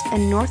Catskills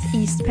and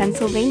Northeast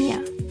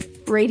Pennsylvania.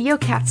 Radio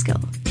Catskill,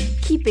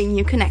 keeping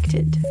you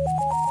connected.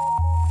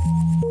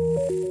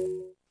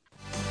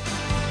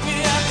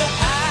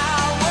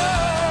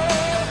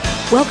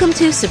 Welcome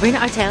to Sabrina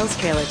Artel's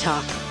Trailer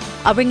Talk.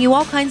 I'll bring you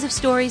all kinds of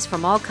stories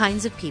from all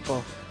kinds of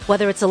people.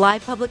 Whether it's a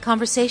live public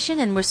conversation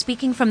and we're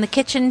speaking from the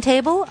kitchen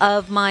table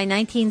of my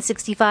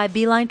 1965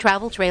 Beeline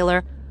travel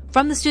trailer,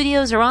 from the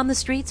studios or on the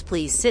streets,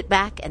 please sit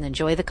back and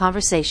enjoy the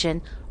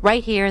conversation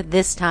right here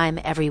this time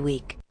every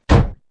week.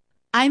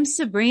 I'm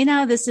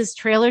Sabrina. This is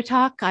Trailer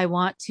Talk. I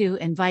want to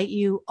invite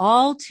you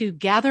all to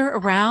gather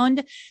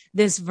around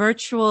this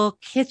virtual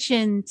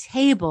kitchen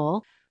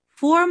table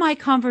for my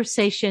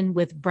conversation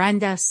with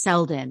Brenda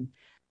Selden.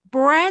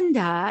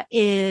 Brenda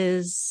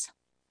is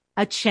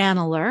a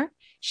channeler.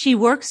 She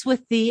works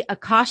with the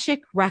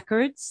Akashic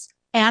Records,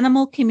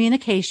 animal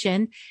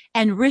communication,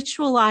 and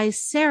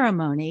ritualized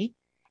ceremony.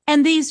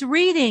 And these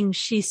readings,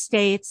 she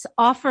states,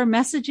 offer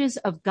messages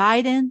of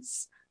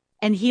guidance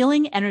and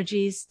healing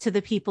energies to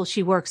the people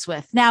she works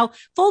with. Now,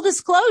 full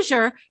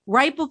disclosure,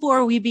 right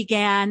before we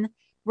began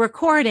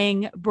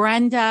recording,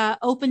 Brenda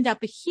opened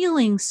up a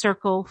healing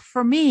circle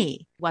for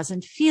me.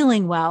 Wasn't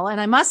feeling well,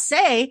 and I must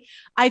say,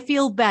 I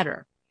feel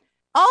better.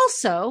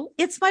 Also,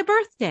 it's my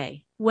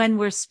birthday when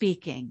we're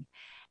speaking.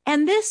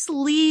 And this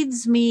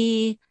leads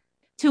me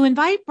to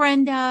invite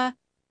Brenda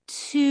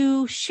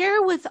to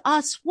share with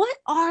us, what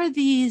are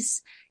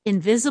these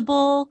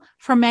invisible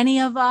for many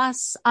of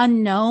us,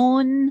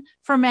 unknown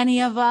for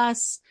many of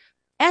us,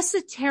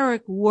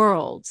 esoteric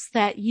worlds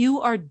that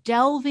you are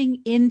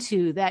delving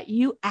into, that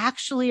you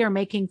actually are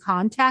making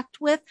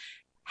contact with?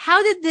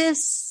 How did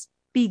this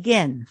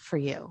begin for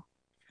you?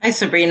 Hi,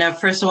 Sabrina.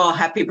 First of all,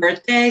 happy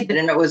birthday.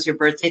 Didn't know it was your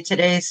birthday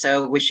today,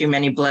 so wish you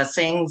many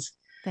blessings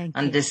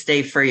on this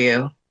day for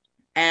you.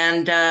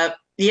 And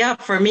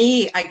for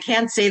me, I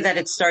can't say that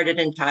it started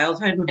in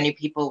childhood. Many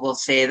people will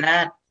say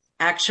that.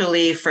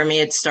 Actually, for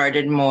me, it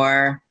started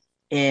more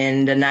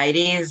in the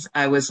 90s.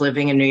 I was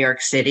living in New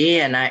York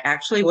City, and I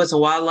actually was a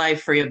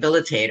wildlife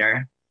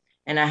rehabilitator.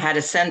 And I had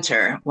a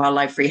center,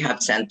 wildlife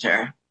rehab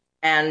center.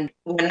 And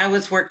when I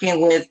was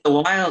working with the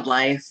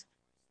wildlife,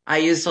 I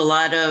used a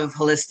lot of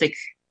holistic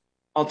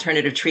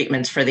alternative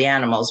treatments for the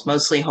animals,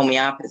 mostly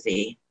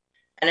homeopathy.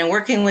 And in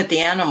working with the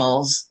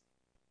animals,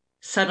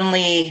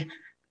 suddenly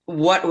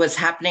what was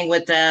happening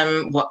with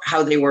them,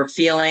 how they were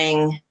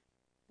feeling,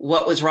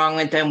 what was wrong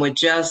with them would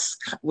just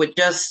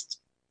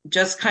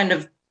kind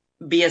of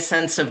be a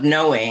sense of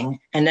knowing.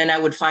 And then I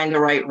would find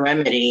the right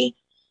remedy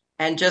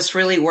and just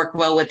really work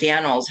well with the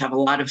animals, have a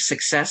lot of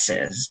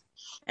successes.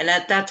 And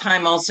at that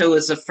time also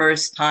was the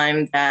first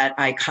time that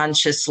I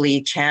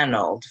consciously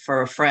channeled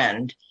for a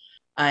friend.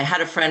 I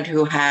had a friend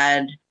who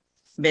had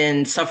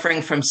been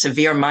suffering from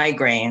severe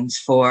migraines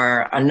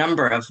for a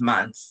number of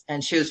months,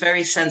 and she was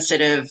very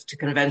sensitive to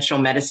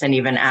conventional medicine.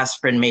 Even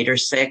aspirin made her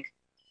sick.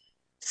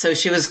 So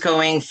she was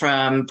going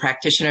from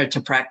practitioner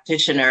to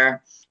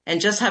practitioner,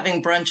 and just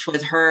having brunch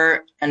with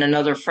her and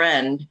another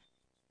friend,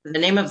 the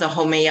name of the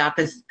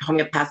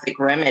homeopathic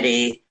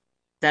remedy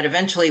that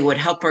eventually would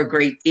help her a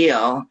great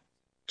deal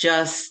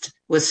just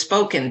was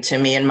spoken to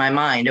me in my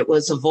mind. It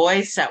was a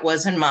voice that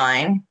wasn't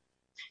mine.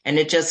 And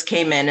it just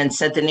came in and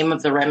said the name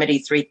of the remedy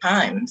 3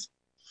 times.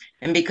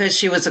 And because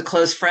she was a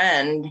close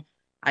friend,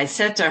 I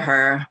said to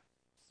her,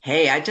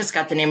 hey, I just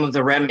got the name of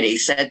the remedy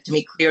said to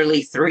me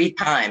clearly 3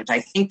 times. I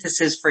think this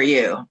is for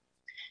you.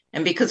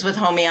 And because with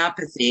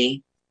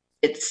homeopathy,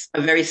 it's a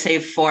very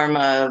safe form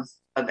of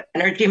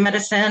energy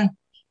medicine,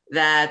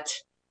 that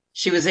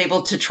she was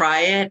able to try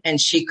it, and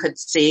she could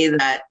see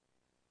that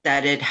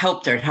it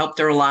helped her. It helped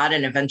her a lot.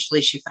 And eventually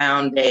she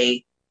found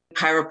a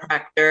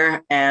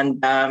chiropractor,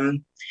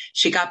 and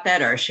she got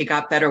better. She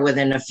got better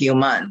within a few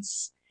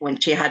months when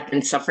she had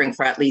been suffering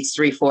for at least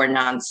 3-4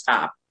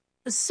 nonstop.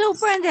 So,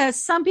 Brenda,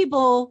 some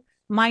people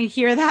might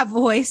hear that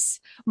voice,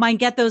 might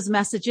get those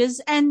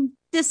messages and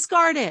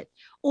discard it,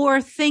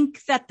 or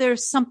think that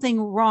there's something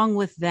wrong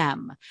with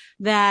them,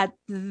 that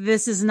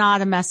this is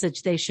not a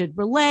message they should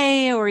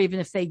relay, or even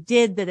if they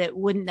did, that it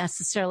wouldn't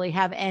necessarily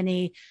have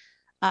any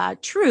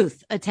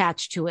truth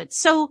attached to it.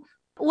 So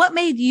what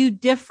made you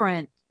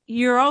different?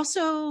 You're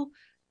also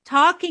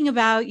talking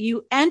about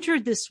you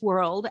entered this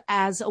world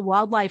as a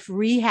wildlife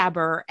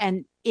rehabber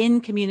and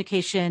in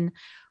communication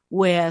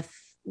with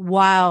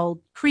wild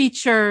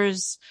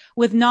creatures,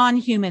 with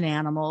non-human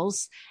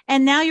animals.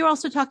 And now you're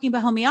also talking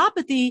about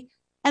homeopathy,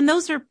 and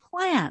those are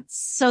plants.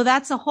 So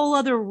that's a whole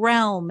other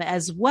realm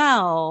as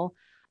well,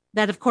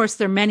 that of course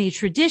there are many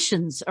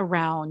traditions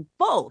around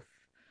both,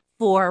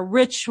 for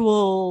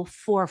ritual,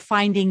 for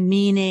finding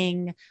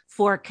meaning,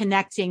 for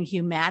connecting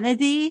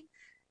humanity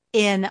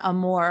in a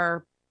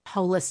more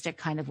holistic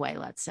kind of way,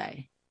 let's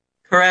say.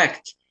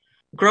 Correct.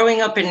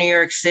 Growing up in New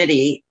York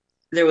City,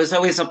 there was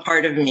always a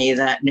part of me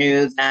that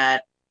knew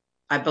that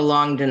I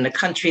belonged in the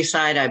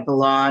countryside. I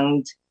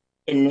belonged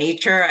in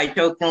nature. I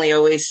jokingly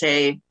always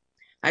say,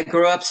 I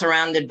grew up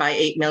surrounded by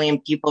 8 million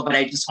people, but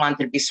I just wanted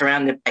to be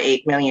surrounded by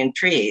 8 million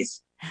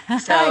trees.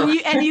 So,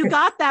 and you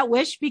got that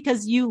wish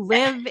because you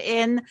live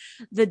in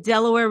the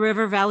Delaware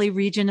River Valley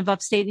region of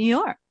upstate New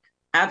York.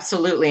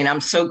 Absolutely. And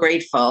I'm so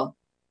grateful.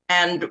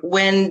 And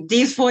when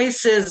these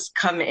voices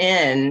come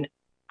in,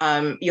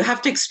 you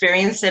have to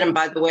experience it. And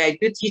by the way, I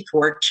do teach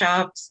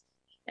workshops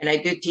and I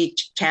do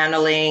teach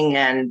channeling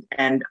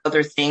and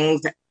other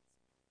things.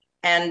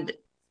 And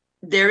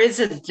there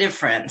is a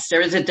difference.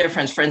 There is a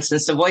difference. For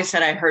instance, the voice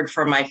that I heard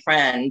from my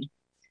friend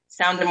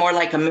sounded more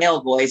like a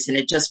male voice, and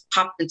it just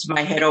popped into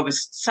my head over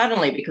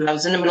suddenly because I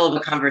was in the middle of a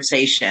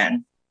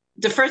conversation.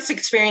 The first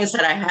experience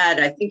that I had,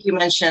 I think you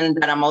mentioned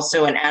that I'm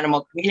also an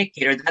animal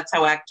communicator. That's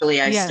how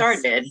actually I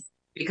started,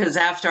 because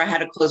after I had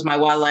to close my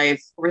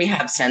wildlife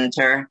rehab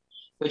center,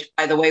 which,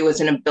 by the way,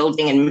 was in a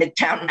building in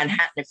Midtown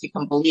Manhattan, if you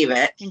can believe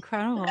it.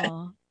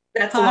 Incredible.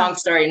 That's a long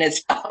story in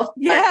itself.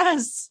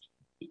 Yes.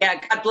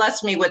 Yeah, God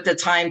blessed me with the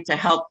time to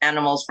help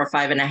animals for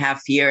 5.5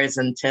 years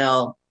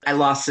until I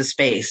lost the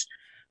space.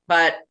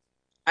 But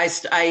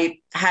I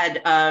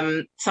had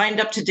signed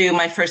up to do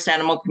my first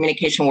animal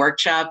communication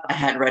workshop. I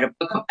had read a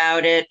book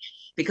about it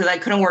because I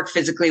couldn't work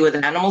physically with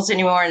animals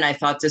anymore. And I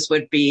thought this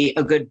would be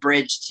a good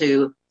bridge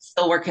to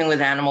still working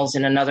with animals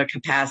in another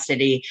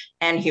capacity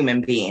and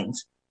human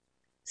beings.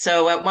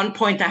 So at one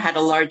point I had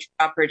a large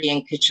property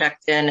in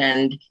Coshocton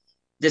and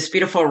this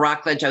beautiful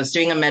rock ledge. I was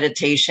doing a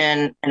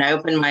meditation and I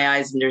opened my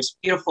eyes and there's a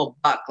beautiful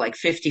buck like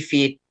 50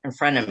 feet in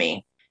front of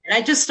me. And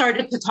I just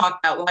started to talk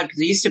out loud because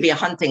it used to be a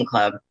hunting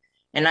club.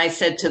 And I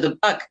said to the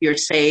buck, "You're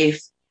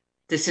safe.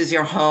 This is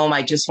your home.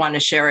 I just want to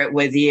share it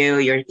with you.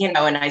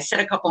 And I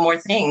said a couple more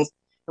things.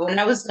 But when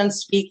I was done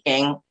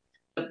speaking,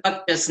 the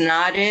buck just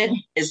nodded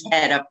his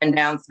head up and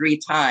down 3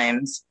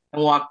 times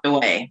and walked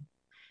away.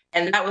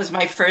 And that was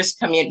my first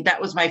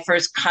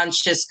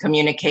conscious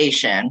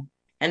communication.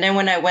 And then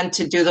when I went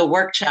to do the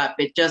workshop,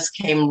 it just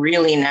came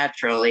really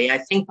naturally. I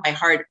think my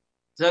heart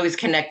is always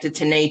connected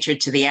to nature,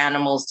 to the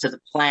animals, to the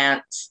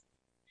plants.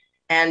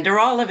 And they're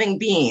all living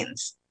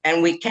beings.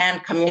 And we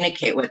can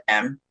communicate with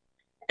them.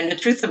 And the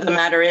truth of the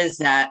matter is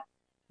that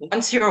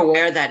once you're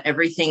aware that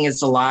everything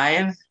is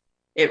alive,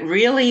 it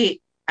really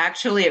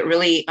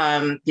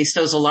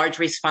bestows a large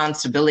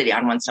responsibility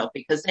on oneself,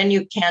 because then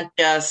you can't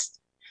just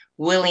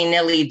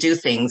willy-nilly do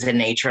things in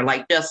nature,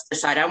 like just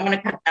decide, I want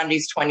to cut down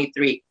these 20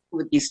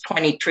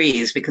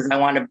 trees because I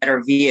want a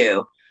better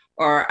view,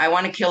 or I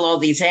want to kill all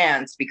these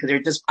ants because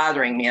they're just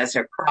bothering me as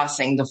they're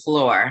crossing the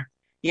floor.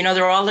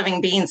 They're all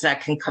living beings that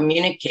can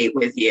communicate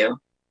with you.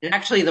 And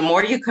actually, the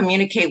more you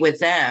communicate with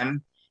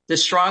them, the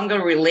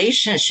stronger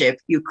relationship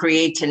you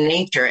create to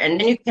nature. And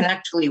then you can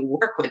actually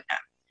work with them.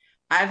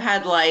 I've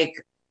had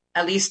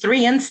at least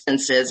 3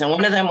 instances. And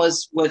one of them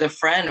was with a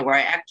friend where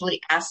I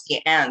actually asked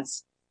the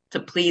ants to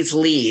please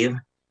leave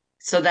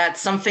so that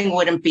something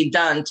wouldn't be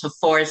done to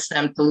force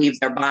them to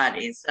leave their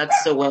bodies.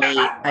 That's the way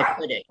I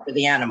put it for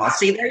the animals.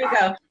 See, there you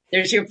go.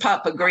 There's your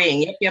pup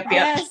agreeing. Yep.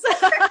 Yes.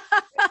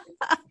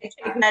 I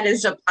take that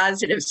as a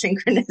positive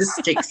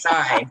synchronistic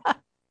sign.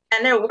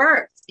 And it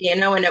worked,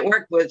 and it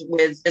worked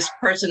with this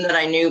person that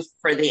I knew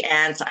for the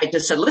ants. I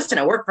just said, listen,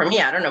 it worked for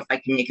me. I don't know if I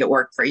can make it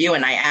work for you.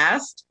 And I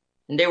asked,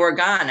 and they were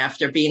gone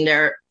after being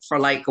there for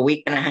like a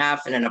week and a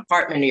half in an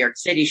apartment in New York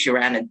City. She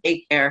ran a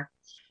daycare.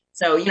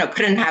 So,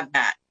 couldn't have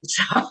that.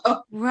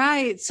 So.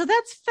 Right. So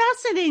that's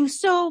fascinating.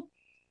 So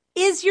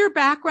is your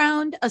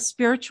background a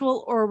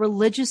spiritual or a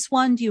religious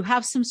one? Do you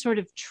have some sort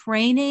of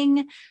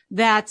training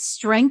that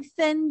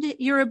strengthened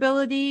your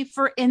ability?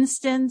 For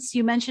instance,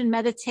 you mentioned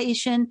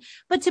meditation,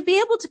 but to be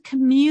able to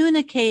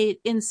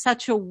communicate in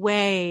such a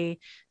way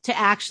to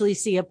actually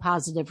see a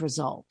positive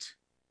result.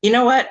 You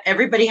know what?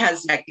 Everybody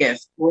has that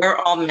gift. We're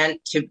all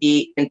meant to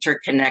be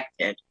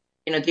interconnected.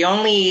 The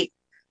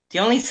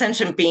only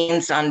sentient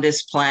beings on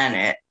this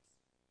planet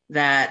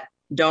that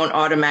don't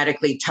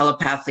automatically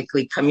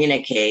telepathically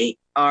communicate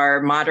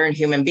are modern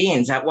human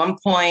beings. At one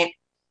point,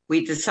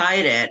 we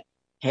decided,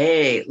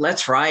 hey,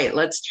 let's write,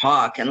 let's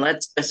talk, and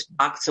let's just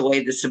box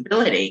away this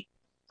ability.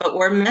 But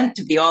we're meant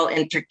to be all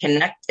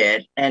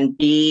interconnected and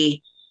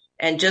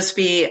just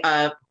be,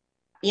 I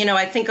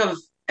think of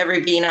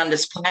every being on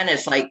this planet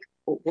as like,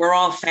 we're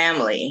all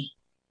family.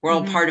 We're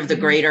all part of the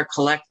greater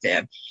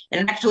collective.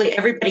 And actually,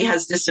 everybody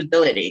has this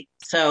ability.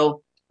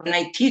 So when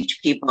I teach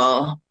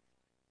people,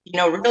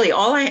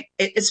 really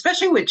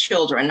especially with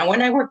children. Now,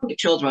 when I work with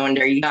children when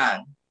they're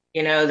young,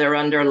 they're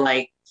under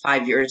like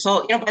 5 years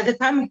old, by the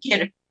time a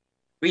kid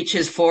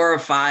reaches 4 or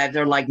 5,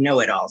 they're like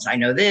know-it-alls. I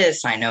know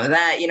this, I know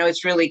that,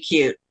 it's really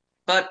cute.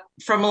 But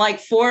from like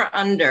 4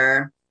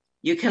 under,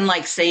 you can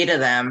like say to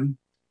them,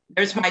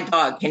 there's my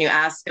dog. Can you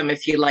ask him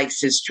if he likes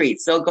his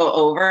treats? They'll go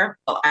over,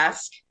 they'll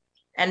ask.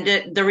 And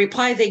the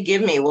reply they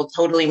give me will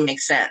totally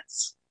make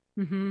sense.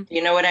 Mm-hmm.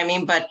 You know what I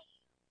mean? But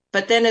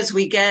then as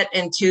we get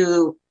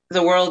into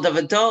the world of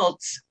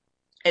adults,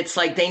 it's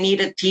like they need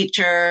a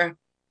teacher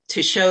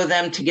to show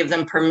them, to give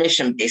them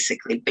permission,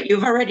 basically. But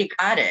you've already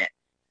got it.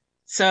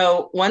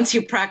 So once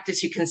you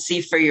practice, you can see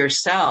for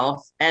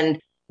yourself.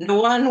 And The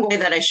one way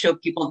that I show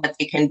people that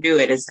they can do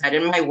it is that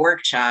in my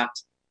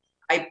workshops,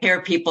 I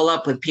pair people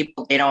up with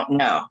people they don't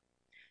know,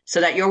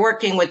 so that you're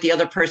working with the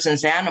other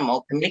person's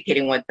animal,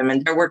 communicating with them,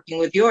 and they're working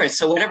with yours.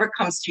 So whatever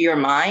comes to your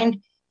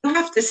mind, you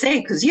have to say,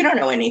 because you don't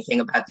know anything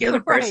about the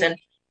other person.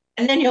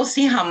 And then you'll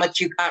see how much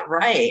you got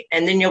right.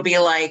 And then you'll be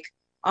like,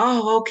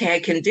 oh, okay, I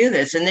can do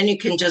this. And then you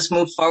can just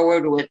move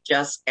forward with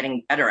just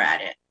getting better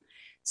at it.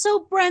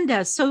 So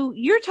Brenda, so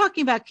you're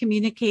talking about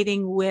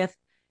communicating with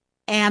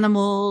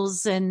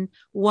animals and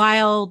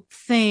wild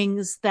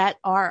things that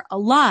are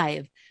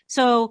alive.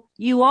 So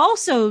you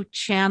also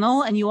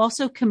channel and you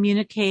also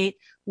communicate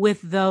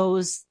with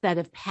those that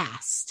have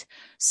passed.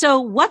 So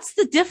what's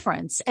the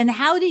difference? And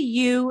how do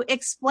you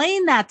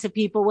explain that to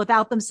people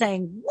without them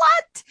saying,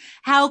 what?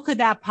 How could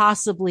that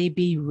possibly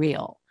be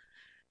real?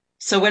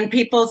 So when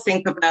people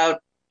think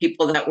about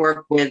people that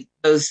work with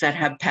those that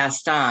have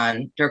passed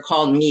on, they're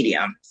called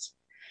mediums.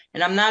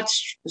 And I'm not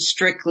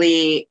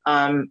strictly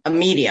a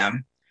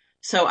medium.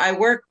 So I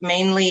work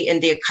mainly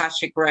in the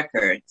Akashic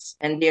Records.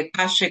 And the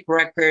Akashic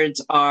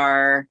Records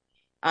are,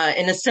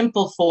 in a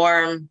simple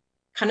form,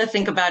 kind of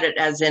think about it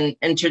as an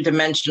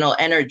interdimensional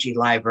energy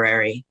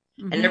library.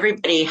 Mm-hmm. And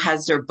everybody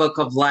has their book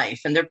of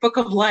life. And their book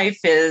of life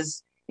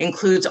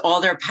includes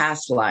all their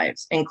past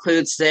lives,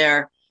 includes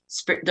the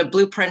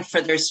blueprint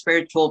for their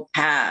spiritual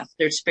path,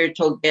 their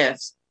spiritual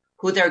gifts,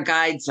 who their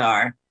guides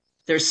are,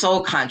 their soul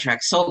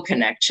contracts, soul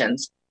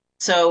connections.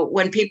 So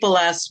when people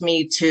ask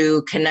me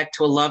to connect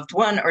to a loved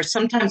one, or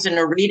sometimes in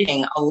a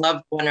reading, a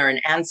loved one or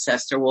an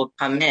ancestor will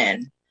come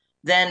in,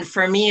 then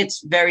for me,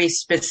 it's very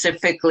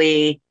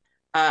specifically,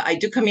 I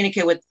do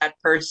communicate with that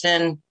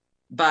person,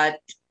 but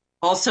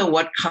also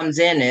what comes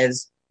in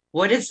is,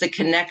 what is the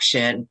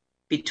connection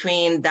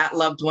between that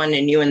loved one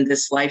and you in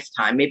this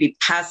lifetime, maybe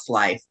past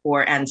life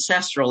or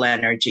ancestral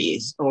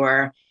energies,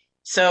 or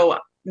so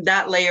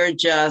that layer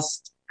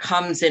just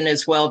comes in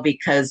as well,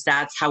 because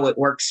that's how it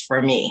works for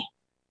me.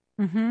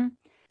 Mm-hmm.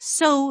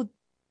 So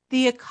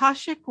the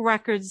Akashic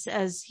Records,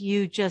 as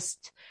you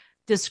just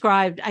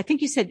described, I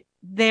think you said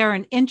they're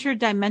an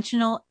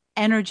interdimensional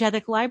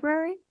energetic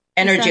library?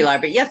 Energy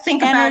library. Yeah,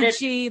 think about it.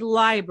 Energy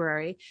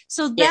library.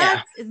 So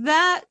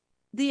that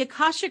the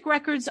Akashic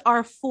Records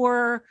are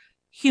for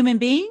human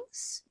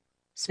beings?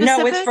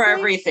 No, it's for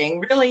everything,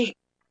 really.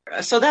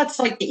 So that's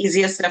like the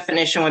easiest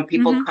definition when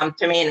people come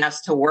to me and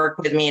ask to work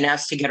with me and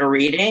ask to get a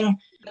reading.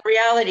 The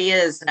reality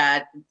is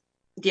that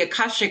the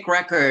Akashic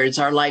Records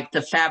are like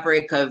the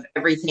fabric of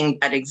everything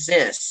that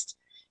exists.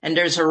 And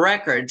there's a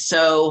record.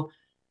 So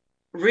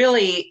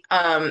really,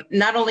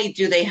 not only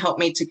do they help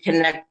me to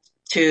connect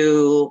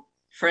to,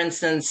 for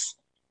instance,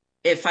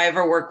 if I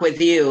ever work with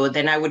you,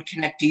 then I would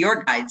connect to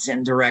your guides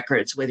in the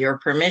records with your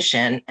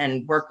permission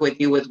and work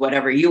with you with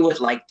whatever you would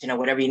like to know,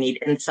 whatever you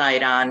need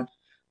insight on.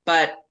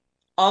 But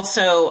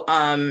also,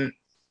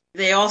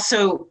 they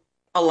also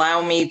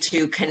allow me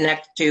to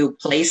connect to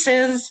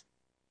places.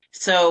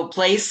 So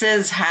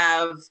places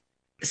have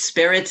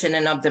spirits in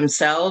and of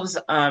themselves.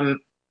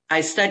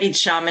 I studied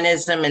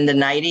shamanism in the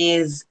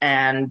 90s,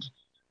 and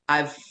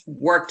I've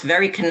worked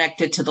very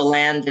connected to the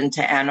land and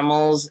to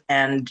animals.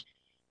 And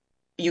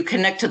you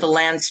connect to the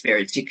land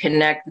spirits. You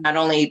connect not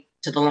only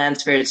to the land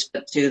spirits,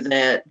 but to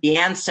the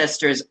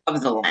ancestors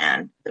of the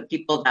land, the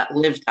people that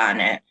lived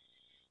on it.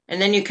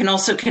 And then you can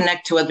also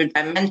connect to other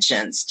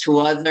dimensions, to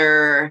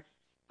other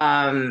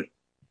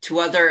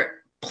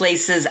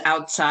places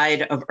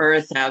outside of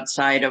Earth,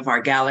 outside of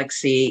our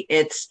galaxy.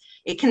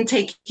 It can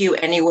take you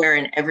anywhere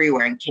and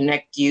everywhere and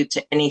connect you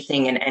to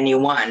anything and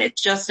anyone.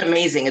 It's just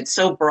amazing. It's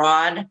so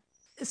broad.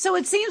 So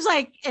it seems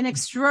like an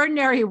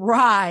extraordinary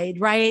ride,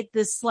 right?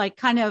 This like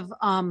kind of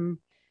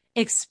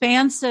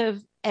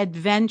expansive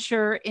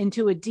adventure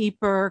into a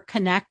deeper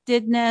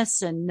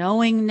connectedness and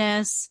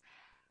knowingness.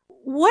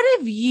 What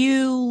have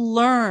you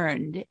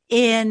learned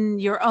in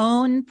your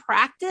own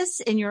practice,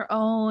 in your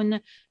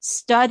own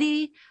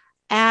study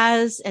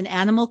as an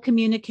animal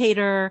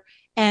communicator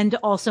and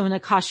also an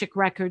Akashic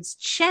Records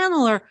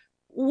channeler?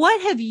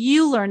 What have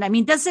you learned? I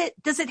mean, does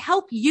it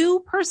help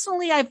you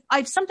personally?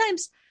 I've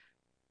sometimes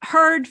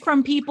heard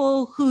from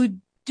people who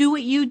do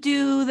what you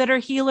do that are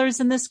healers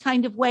in this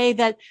kind of way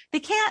that they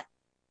can't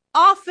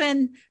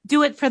often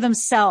do it for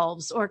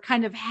themselves or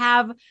kind of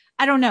have,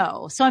 I don't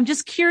know. So I'm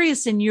just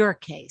curious in your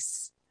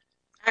case.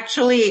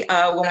 Actually,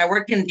 when I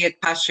work in the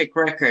Akashic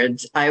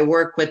Records, I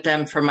work with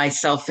them for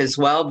myself as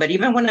well. But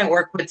even when I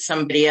work with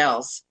somebody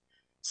else.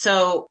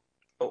 So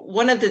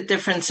one of the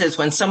differences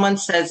when someone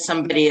says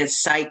somebody is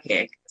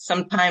psychic,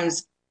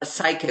 sometimes a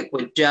psychic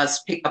would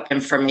just pick up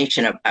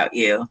information about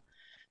you.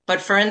 But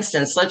for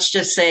instance, let's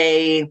just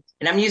say,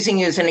 and I'm using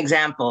you as an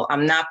example,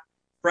 I'm not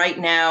right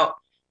now,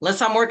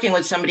 unless I'm working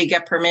with somebody,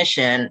 get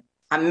permission.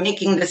 I'm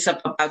making this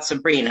up about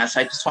Sabrina,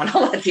 so I just want to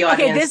let the audience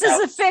know. Okay, this is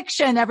a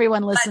fiction,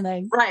 everyone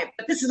listening. Right,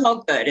 but this is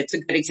all good. It's a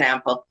good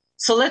example.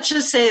 So let's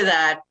just say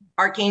that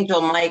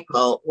Archangel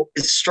Michael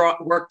works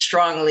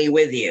strongly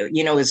with you,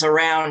 is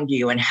around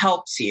you and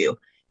helps you.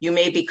 You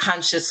may be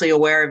consciously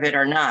aware of it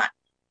or not.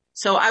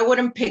 So I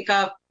wouldn't pick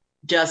up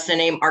just the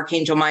name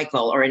Archangel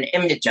Michael or an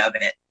image of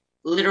it.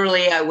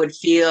 literally I would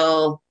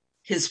feel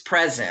his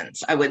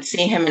presence. I would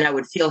see him and I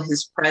would feel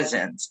his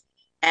presence.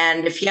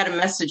 And if he had a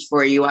message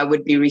for you, I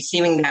would be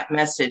receiving that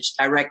message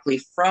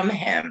directly from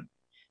him.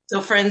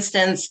 So for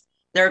instance,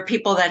 there are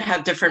people that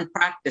have different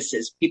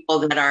practices,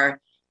 people that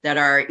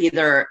are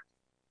either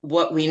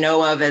what we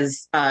know of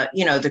as,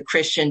 the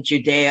Christian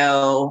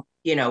Judeo,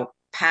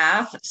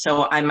 path.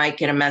 So I might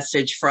get a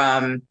message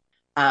from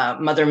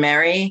Mother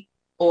Mary,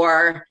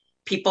 or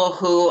people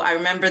who, I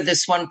remember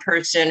this one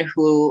person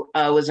who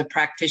was a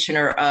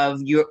practitioner of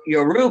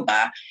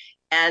Yoruba,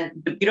 and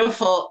the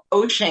beautiful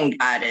ocean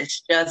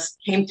goddess just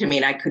came to me,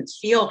 and I could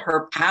feel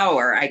her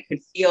power. I could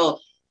feel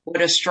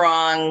what a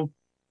strong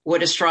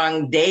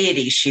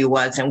deity she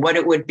was, and what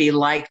it would be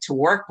like to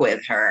work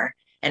with her,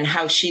 and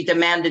how she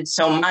demanded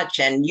so much.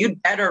 And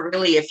you'd better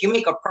really, if you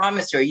make a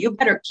promise to her, you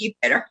better keep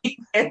it or you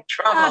get in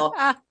trouble.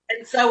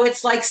 And so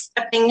it's like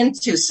stepping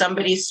into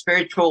somebody's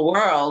spiritual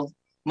world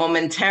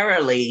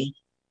momentarily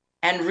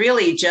and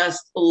really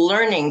just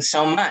learning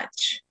so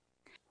much.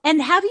 And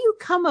have you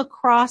come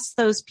across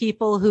those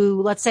people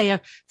who, let's say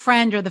a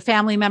friend or the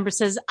family member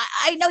says,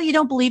 I know you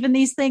don't believe in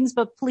these things,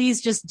 but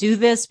please just do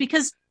this?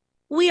 Because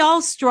we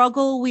all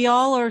struggle. We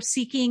all are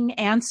seeking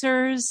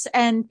answers.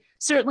 And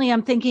certainly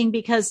I'm thinking,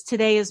 because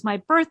today is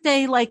my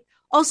birthday, like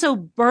also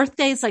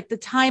birthdays, like the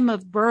time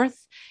of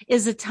birth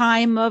is a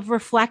time of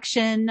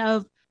reflection,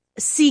 of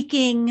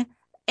seeking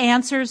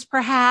answers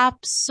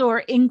perhaps, or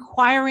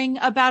inquiring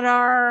about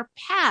our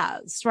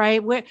paths,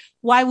 right?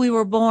 Why we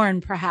were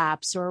born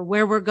perhaps, or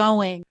where we're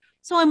going.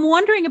 So I'm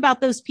wondering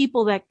about those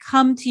people that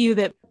come to you,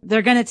 that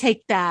they're going to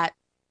take that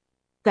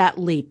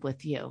leap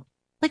with you.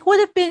 Like, what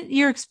have been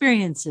your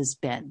experiences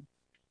been?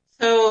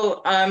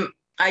 So,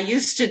 I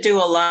used to do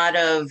a lot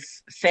of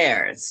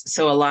fairs.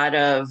 So a lot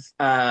of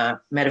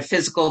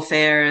metaphysical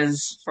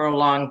fairs for a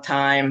long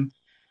time.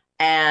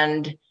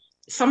 And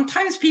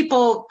sometimes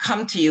people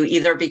come to you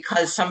either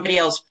because somebody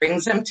else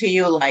brings them to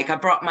you. Like, I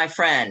brought my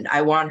friend,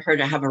 I want her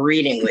to have a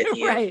reading with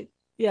you. Right.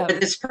 Yeah. Or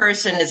this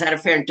person is at a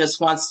fair and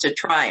just wants to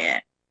try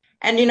it.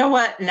 And you know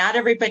what? Not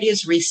everybody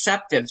is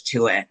receptive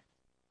to it.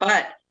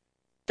 But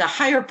the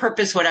higher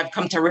purpose, what I've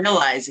come to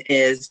realize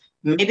is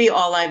maybe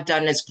all I've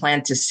done is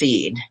plant a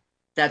seed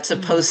that's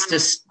supposed to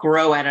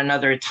grow at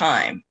another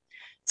time.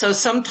 So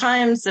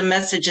sometimes the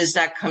messages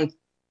that come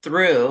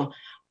through,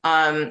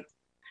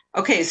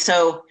 okay,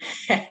 so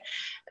I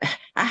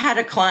had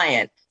a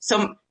client.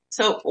 So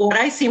what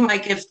I see my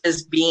gift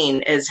as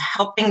being is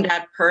helping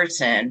that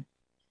person,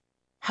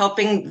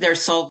 helping their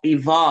soul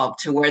evolve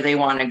to where they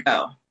want to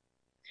go.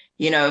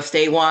 If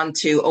they want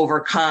to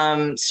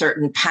overcome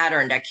certain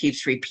pattern that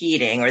keeps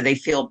repeating, or they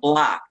feel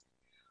blocked,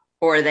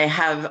 or they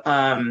have,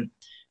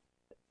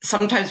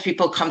 sometimes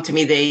people come to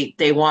me,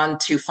 they want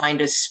to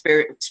find a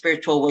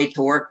spiritual way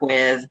to work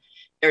with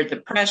their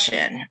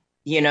depression,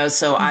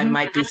 so I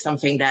might be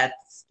something that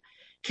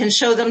can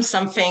show them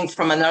something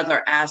from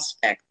another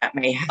aspect that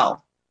may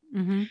help.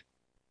 Mm-hmm.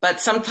 But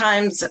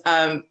sometimes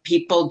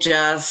people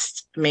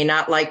just may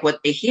not like what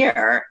they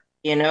hear,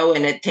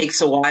 and it takes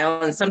a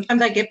while. And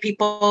sometimes I get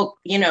people,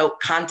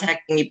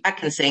 contacting me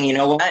back and saying, you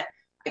know what,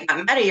 I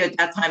got mad at you at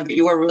that time, but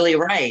you were really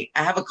right.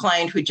 I have a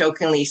client who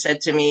jokingly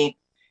said to me,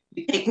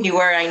 you take me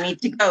where I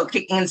need to go,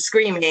 kicking and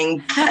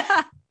screaming,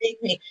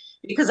 take me,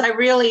 because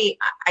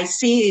I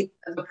see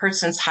the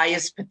person's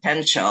highest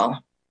potential.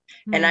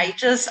 Mm-hmm. And I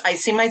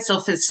see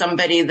myself as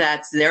somebody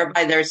that's there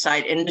by their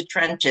side in the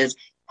trenches,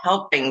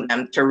 helping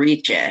them to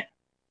reach it.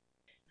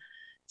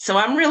 So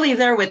I'm really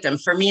there with them.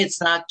 For me,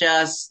 it's not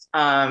just,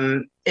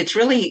 it's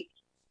really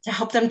to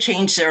help them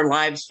change their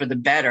lives for the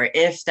better,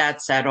 if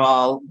that's at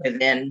all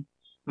within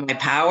my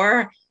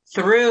power,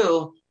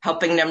 through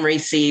helping them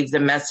receive the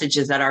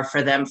messages that are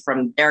for them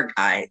from their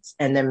guides,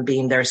 and then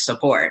being their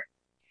support.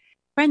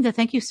 Brenda,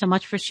 thank you so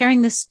much for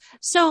sharing this.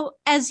 So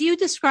as you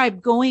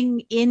described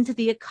going into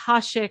the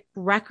Akashic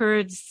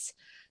records,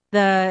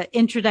 the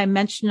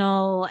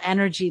interdimensional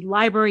energy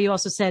library, you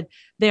also said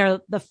they're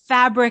the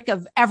fabric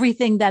of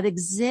everything that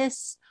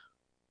exists.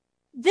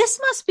 This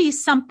must be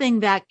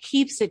something that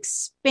keeps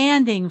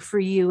expanding for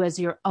you as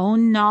your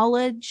own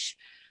knowledge,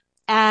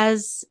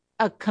 as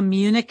a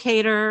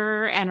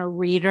communicator and a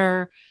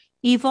reader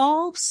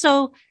evolves.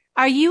 So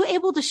are you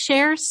able to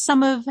share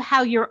some of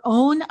how your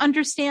own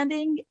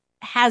understanding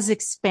has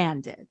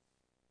expanded?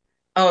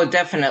 Oh,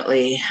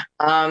 definitely.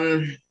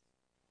 So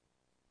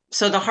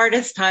the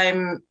hardest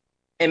time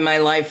in my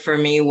life for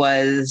me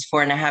was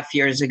 4.5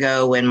 years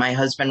ago when my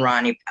husband,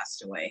 Ronnie,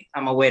 passed away.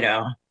 I'm a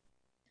widow.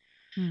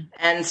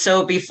 And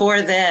so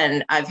before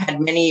then, I've had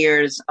many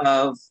years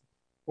of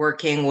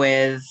working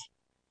with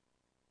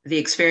the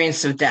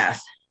experience of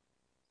death,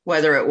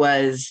 whether it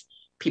was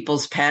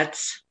people's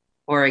pets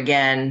or,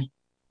 again,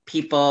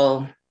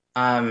 people,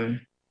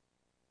 their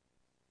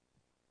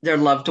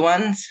loved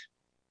ones.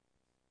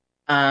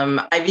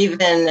 I've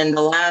even, in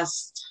the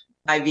last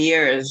 5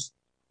 years,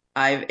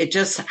 it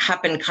just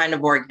happened kind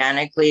of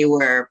organically,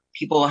 where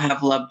people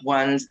have loved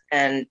ones,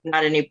 and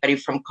not anybody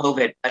from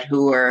COVID, but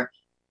who were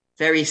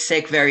very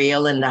sick, very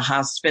ill in the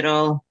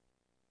hospital.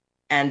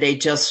 and they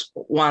just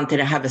wanted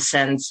to have a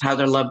sense how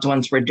their loved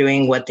ones were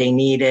doing, what they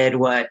needed,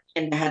 and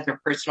they had their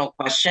personal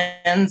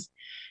questions.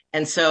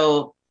 And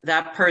so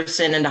that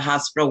person in the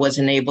hospital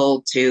wasn't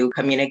able to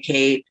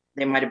communicate.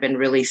 They might have been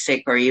really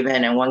sick, or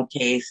even in one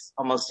case,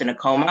 almost in a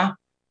coma.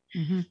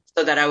 Mm-hmm.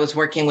 So that I was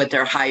working with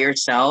their higher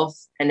self.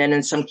 And then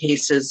in some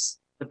cases,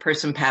 the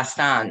person passed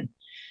on.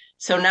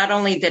 So not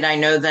only did I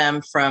know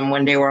them from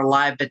when they were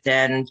alive, but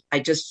then I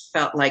just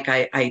felt like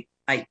I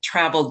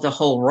traveled the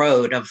whole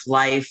road of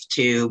life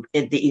to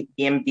the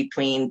in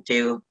between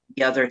to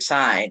the other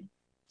side.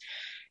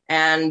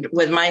 And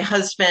with my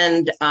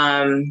husband,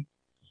 the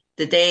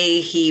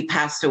day he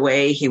passed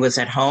away, he was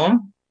at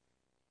home.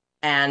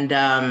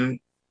 And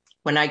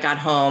when I got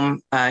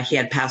home, he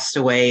had passed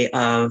away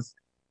of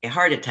a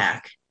heart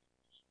attack.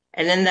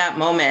 And in that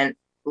moment,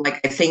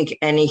 like I think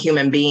any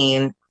human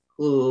being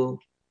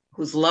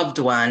whose loved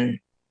one,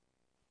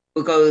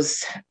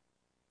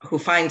 who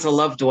finds a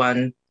loved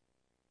one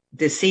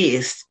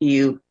deceased,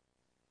 I'm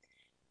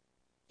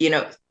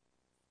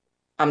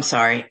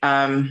sorry.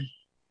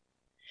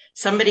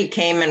 Somebody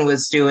came and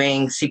was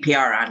doing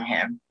CPR on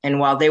him. And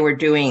while they were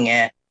doing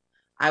it,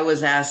 I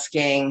was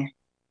speaking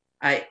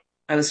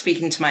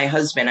to my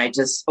husband. I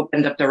just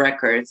opened up the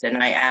records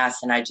and I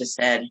asked, and I just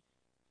said,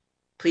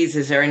 please,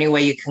 is there any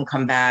way you can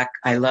come back?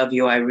 I love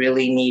you. I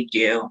really need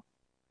you.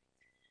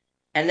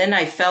 And then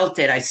I felt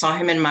it. I saw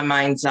him in my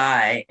mind's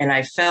eye, and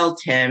I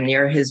felt him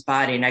near his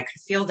body, and I could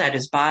feel that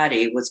his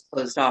body was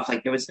closed off,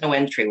 like there was no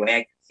entryway. I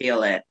could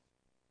feel it.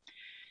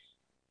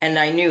 And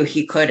I knew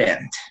he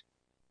couldn't.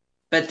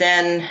 But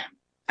then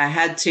I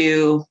had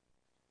to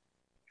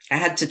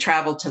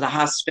travel to the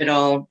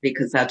hospital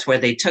because that's where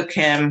they took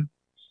him.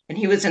 And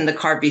he was in the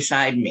car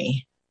beside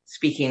me,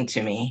 speaking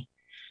to me.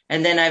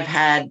 And then I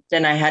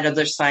had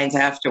other signs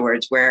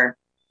afterwards where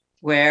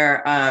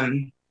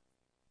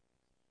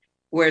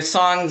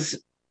songs,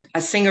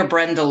 a singer,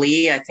 Brenda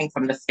Lee, I think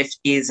from the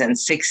 50s and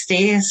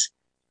 60s,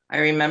 I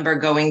remember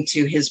going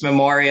to his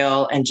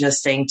memorial and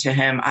just saying to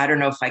him, I don't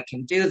know if I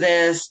can do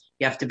this.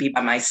 You have to be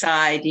by my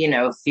side,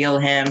 feel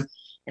him.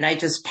 And I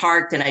just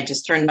parked and I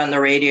just turned on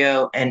the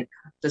radio, and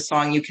the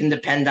song You Can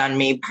Depend on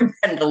Me by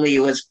Brenda Lee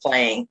was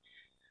playing.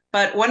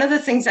 But one of the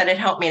things that had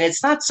helped me, and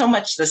it's not so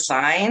much the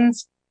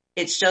signs,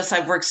 it's just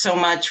I've worked so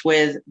much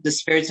with the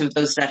spirits of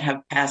those that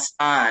have passed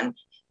on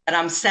that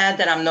I'm sad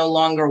that I'm no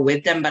longer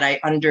with them, but I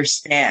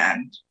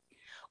understand.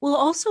 Well,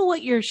 also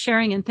what you're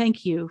sharing, and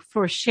thank you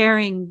for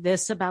sharing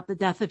this about the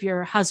death of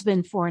your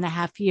husband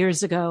 4.5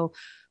 years ago,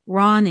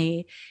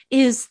 Ronnie,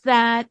 is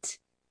that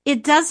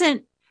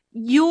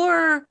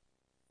your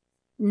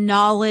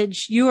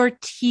knowledge, your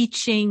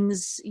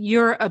teachings,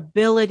 your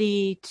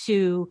ability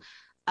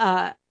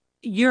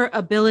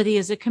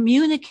as a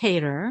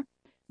communicator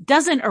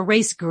doesn't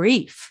erase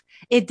grief.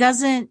 It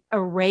doesn't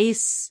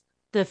erase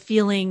the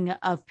feeling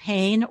of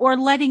pain or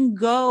letting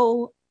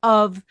go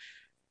of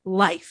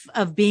life,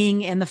 of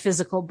being in the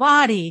physical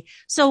body.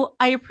 So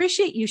I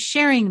appreciate you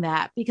sharing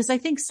that, because I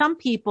think some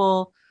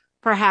people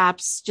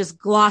perhaps just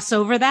gloss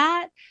over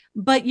that,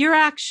 but you're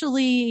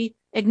actually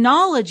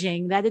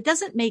acknowledging that it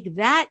doesn't make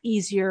that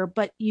easier,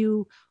 but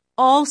you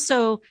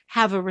also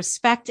have a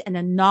respect and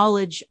a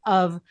knowledge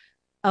of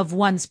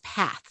one's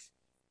path,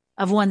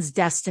 of one's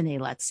destiny,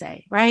 let's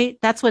say, right?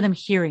 That's what I'm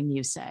hearing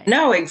you say.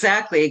 No,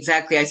 exactly.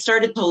 I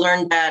started to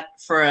learn that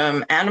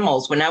from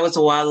animals when I was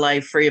a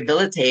wildlife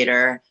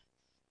rehabilitator,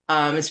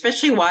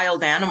 especially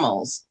wild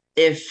animals.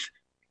 If,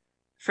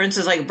 for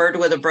instance, like a bird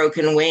with a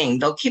broken wing,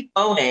 they'll keep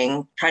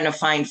going, trying to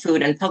find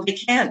food until they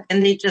can't.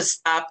 And they just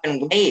stop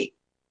and wait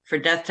for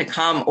death to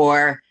come,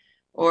 or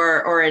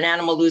an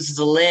animal loses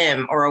a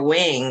limb or a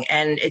wing.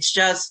 And it's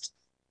just,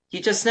 you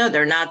just know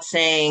they're not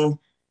saying,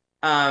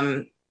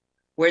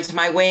 where's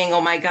my wing? Oh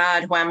my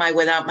God, why am I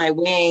without my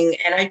wing?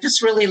 And I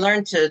just really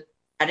learned that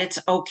it's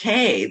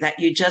okay, that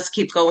you just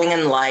keep going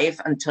in life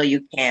until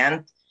you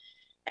can't.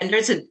 And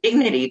there's a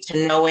dignity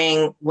to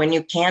knowing when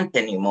you can't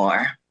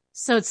anymore.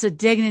 So it's a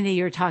dignity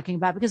you're talking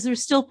about, because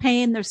there's still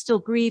pain, there's still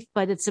grief,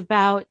 but it's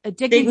about a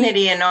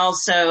dignity. And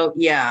also,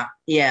 yeah.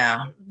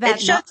 That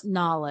just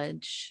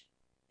knowledge.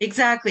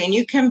 Exactly. And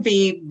you can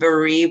be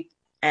bereaved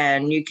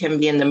and you can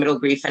be in the middle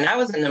of grief. And I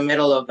was in the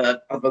middle of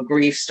a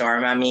grief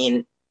storm. I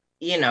mean,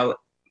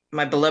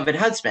 my beloved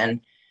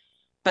husband,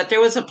 but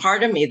there was a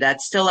part of me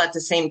that still at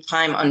the same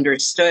time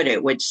understood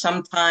it, which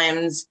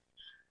sometimes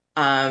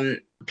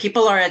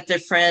people are at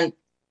different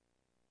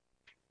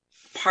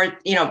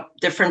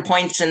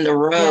points in the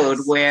road,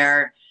 yes,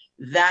 where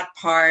that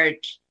part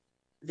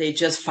they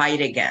just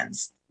fight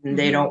against. And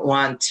they don't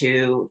want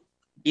to,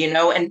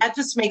 and that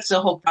just makes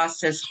the whole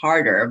process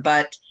harder.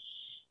 But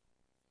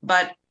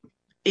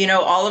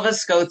all of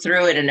us go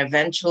through it, and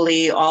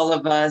eventually all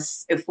of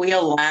us, if we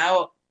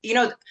allow,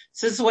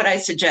 so this is what I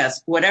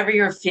suggest. Whatever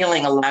you're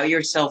feeling, allow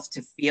yourself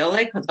to feel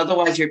it, because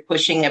otherwise you're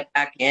pushing it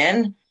back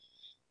in.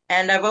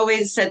 And I've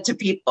always said to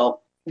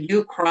people,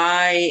 you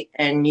cry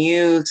and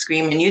you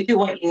scream and you do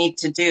what you need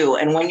to do.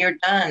 And when you're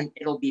done,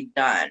 it'll be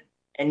done.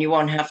 And you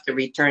won't have to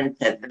return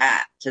to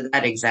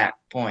that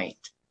exact point.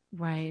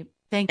 Right.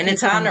 Thank and you.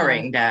 It's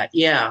honoring that.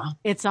 Yeah.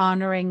 It's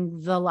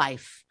honoring the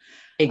life.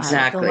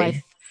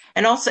 Exactly.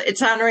 And also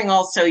it's honoring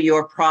also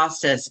your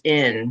process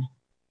in.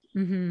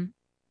 Mm-hmm.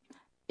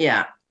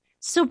 Yeah.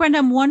 So Brenda,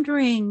 I'm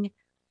wondering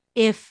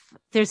if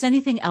there's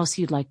anything else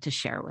you'd like to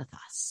share with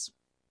us.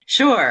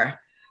 Sure.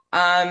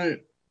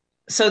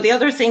 So the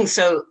other thing,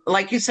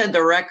 like you said,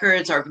 the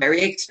records are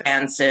very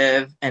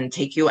expansive and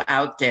take you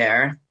out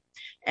there.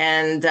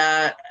 And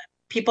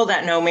people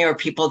that know me or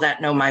people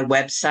that know my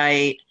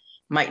website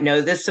might know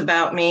this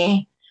about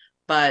me.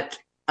 But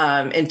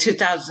in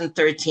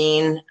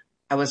 2013,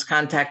 I was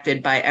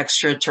contacted by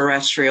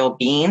extraterrestrial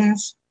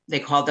beings. They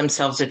call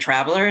themselves the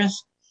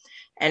Travelers.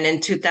 And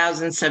in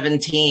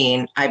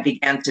 2017, I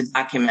began to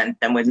document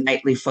them with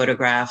nightly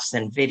photographs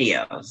and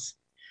videos.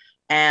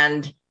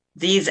 And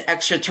these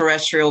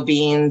extraterrestrial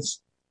beings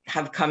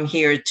have come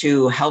here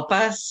to help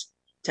us,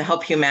 to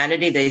help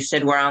humanity. They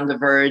said we're on the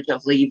verge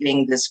of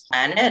leaving this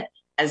planet,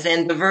 as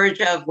in the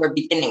verge of we're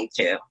beginning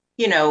to,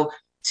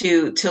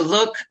 to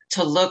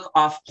look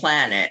off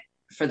planet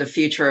for the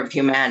future of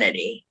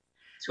humanity,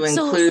 to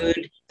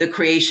include the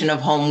creation of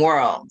home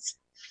worlds.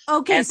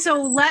 Okay,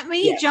 so let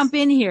me jump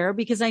in here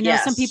because I know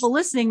some people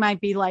listening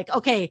might be like,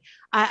 okay,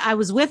 I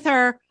was with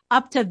her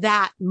up to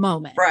that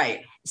moment. Right.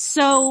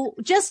 So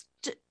just,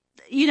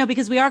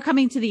 because we are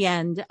coming to the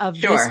end of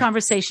this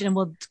conversation and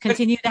we'll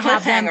continue to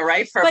have them. Cliffhanger,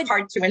 right? For a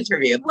part 2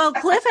 interview. Well,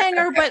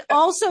 cliffhanger, but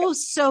also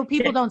so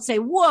people don't say,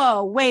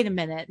 whoa, wait a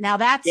minute. Now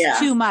that's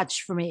too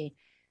much for me.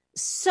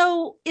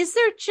 So is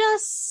there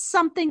just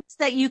something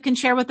that you can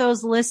share with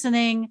those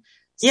listening?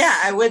 Yeah,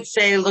 I would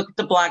say look at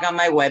the blog on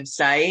my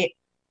website.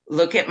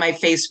 Look at my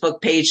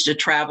Facebook page, The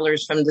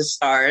Travelers from the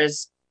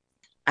Stars.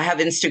 I have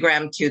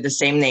Instagram too, the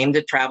same name,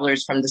 The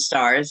Travelers from the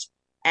Stars.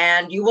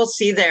 And you will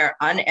see there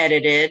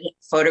unedited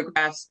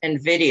photographs and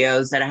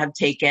videos that I have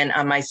taken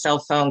on my cell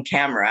phone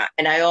camera.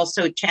 And I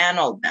also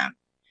channeled them.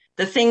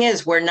 The thing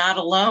is, we're not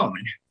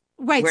alone.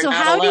 Right. So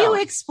how do you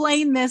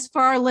explain this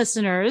for our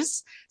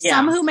listeners? Yeah.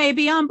 Some who may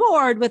be on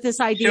board with this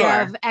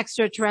idea of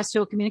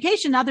extraterrestrial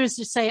communication. Others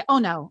just say, oh,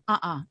 no,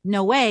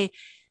 no way.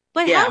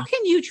 But how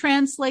can you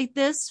translate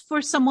this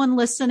for someone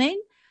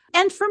listening?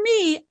 And for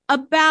me,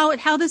 about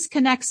how this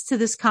connects to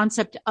this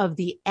concept of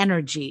the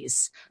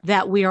energies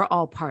that we are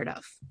all part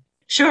of.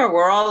 Sure.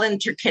 We're all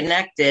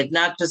interconnected,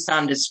 not just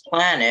on this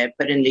planet,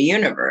 but in the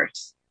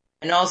universe.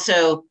 And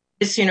also,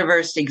 this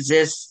universe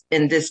exists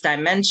in this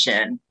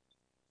dimension.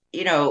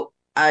 You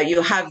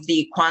have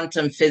the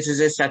quantum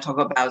physicists that talk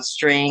about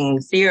string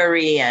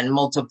theory and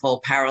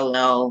multiple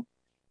parallel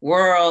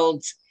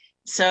worlds.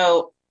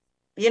 So,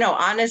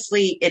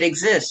 honestly, it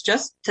exists.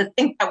 Just to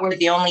think that we're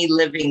the only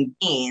living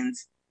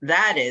beings,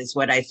 that is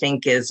what I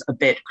think is a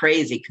bit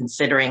crazy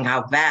considering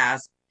how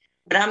vast.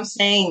 What I'm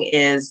saying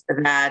is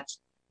that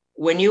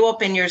when you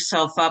open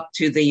yourself up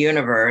to the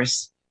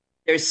universe,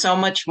 there's so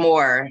much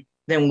more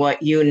than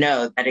what you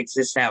know that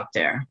exists out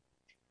there.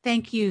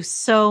 Thank you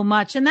so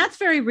much. And that's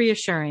very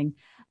reassuring.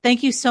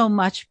 Thank you so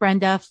much,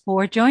 Brenda,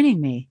 for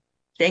joining me.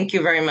 Thank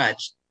you very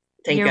much.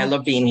 Thank you. I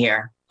love being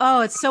here.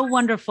 Oh, it's so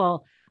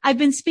wonderful. I've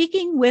been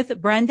speaking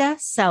with Brenda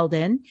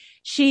Selden.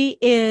 She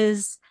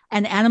is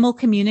an animal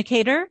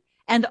communicator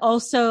and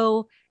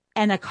also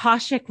an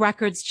Akashic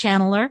Records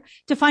channeler.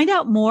 To find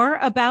out more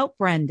about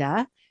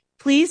Brenda,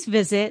 please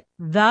visit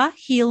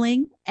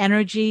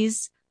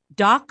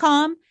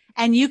thehealingenergies.com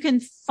and you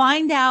can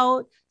find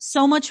out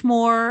so much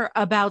more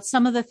about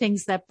some of the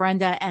things that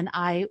Brenda and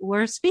I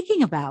were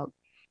speaking about.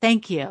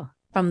 Thank you.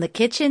 From the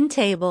kitchen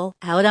table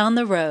out on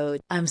the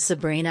road, I'm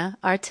Sabrina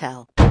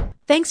Artel.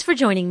 Thanks for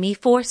joining me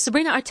for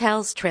Sabrina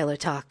Artel's Trailer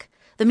Talk.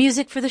 The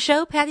music for the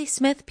show, Patti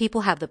Smith,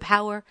 People Have the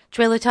Power.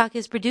 Trailer Talk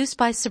is produced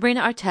by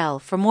Sabrina Artel.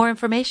 For more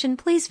information,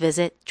 please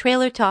visit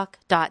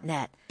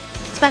trailertalk.net.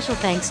 Special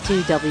thanks to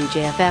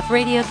WJFF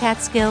Radio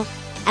Catskill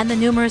and the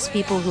numerous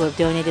people who have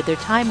donated their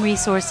time,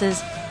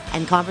 resources,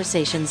 and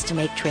conversations to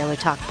make Trailer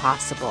Talk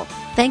possible.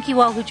 Thank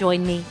you all who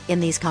joined me in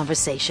these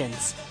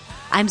conversations.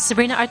 I'm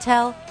Sabrina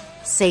Artel.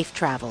 Safe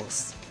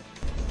travels.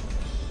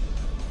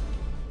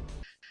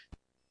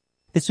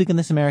 This week in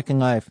This American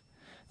Life,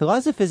 the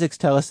laws of physics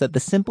tell us that the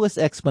simplest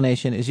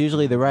explanation is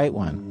usually the right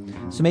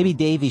one. So maybe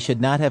Davy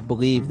should not have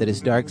believed that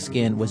his dark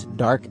skin was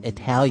dark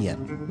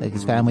Italian, like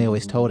his family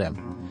always told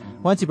him.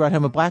 Once he brought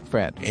home a black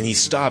friend. And he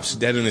stops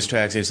dead in his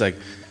tracks and he's like,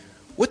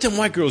 "What them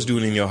white girls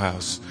doing in your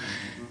house?"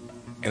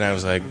 And I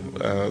was like,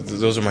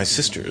 "Those are my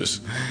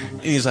sisters."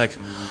 And he's like,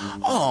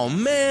 "Oh,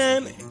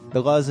 man."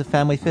 The laws of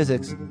family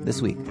physics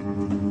this week.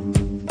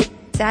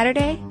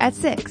 Saturday at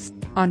 6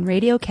 on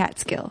Radio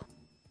Catskill.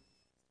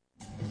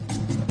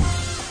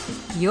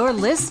 You're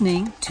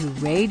listening to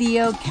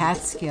Radio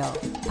Catskill,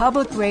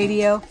 public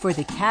radio for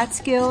the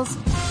Catskills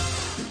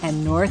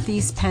and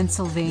Northeast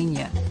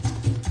Pennsylvania.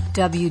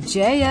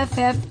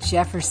 WJFF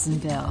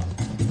Jeffersonville.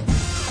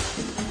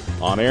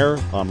 On air,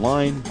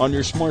 online, on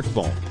your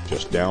smartphone.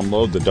 Just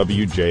download the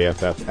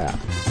WJFF app.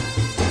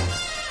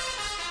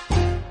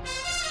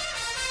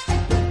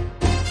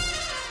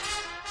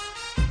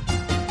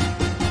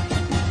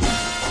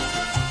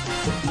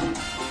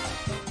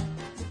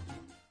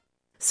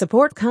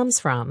 Support comes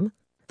from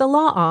the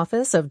Law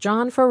Office of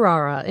John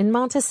Ferrara in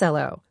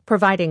Monticello,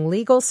 providing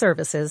legal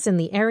services in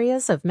the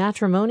areas of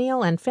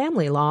matrimonial and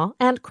family law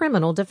and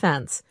criminal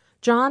defense.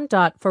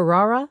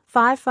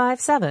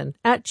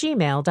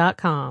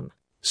 john.ferrara557@gmail.com.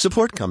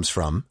 Support comes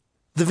from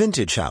The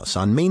Vintage House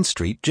on Main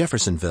Street,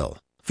 Jeffersonville,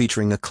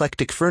 featuring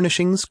eclectic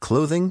furnishings,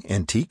 clothing,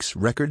 antiques,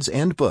 records,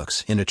 and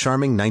books in a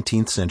charming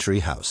 19th century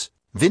house.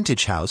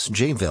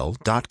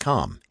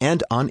 VintageHouseJayville.com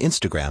and on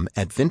Instagram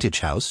at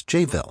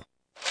VintageHouseJayville.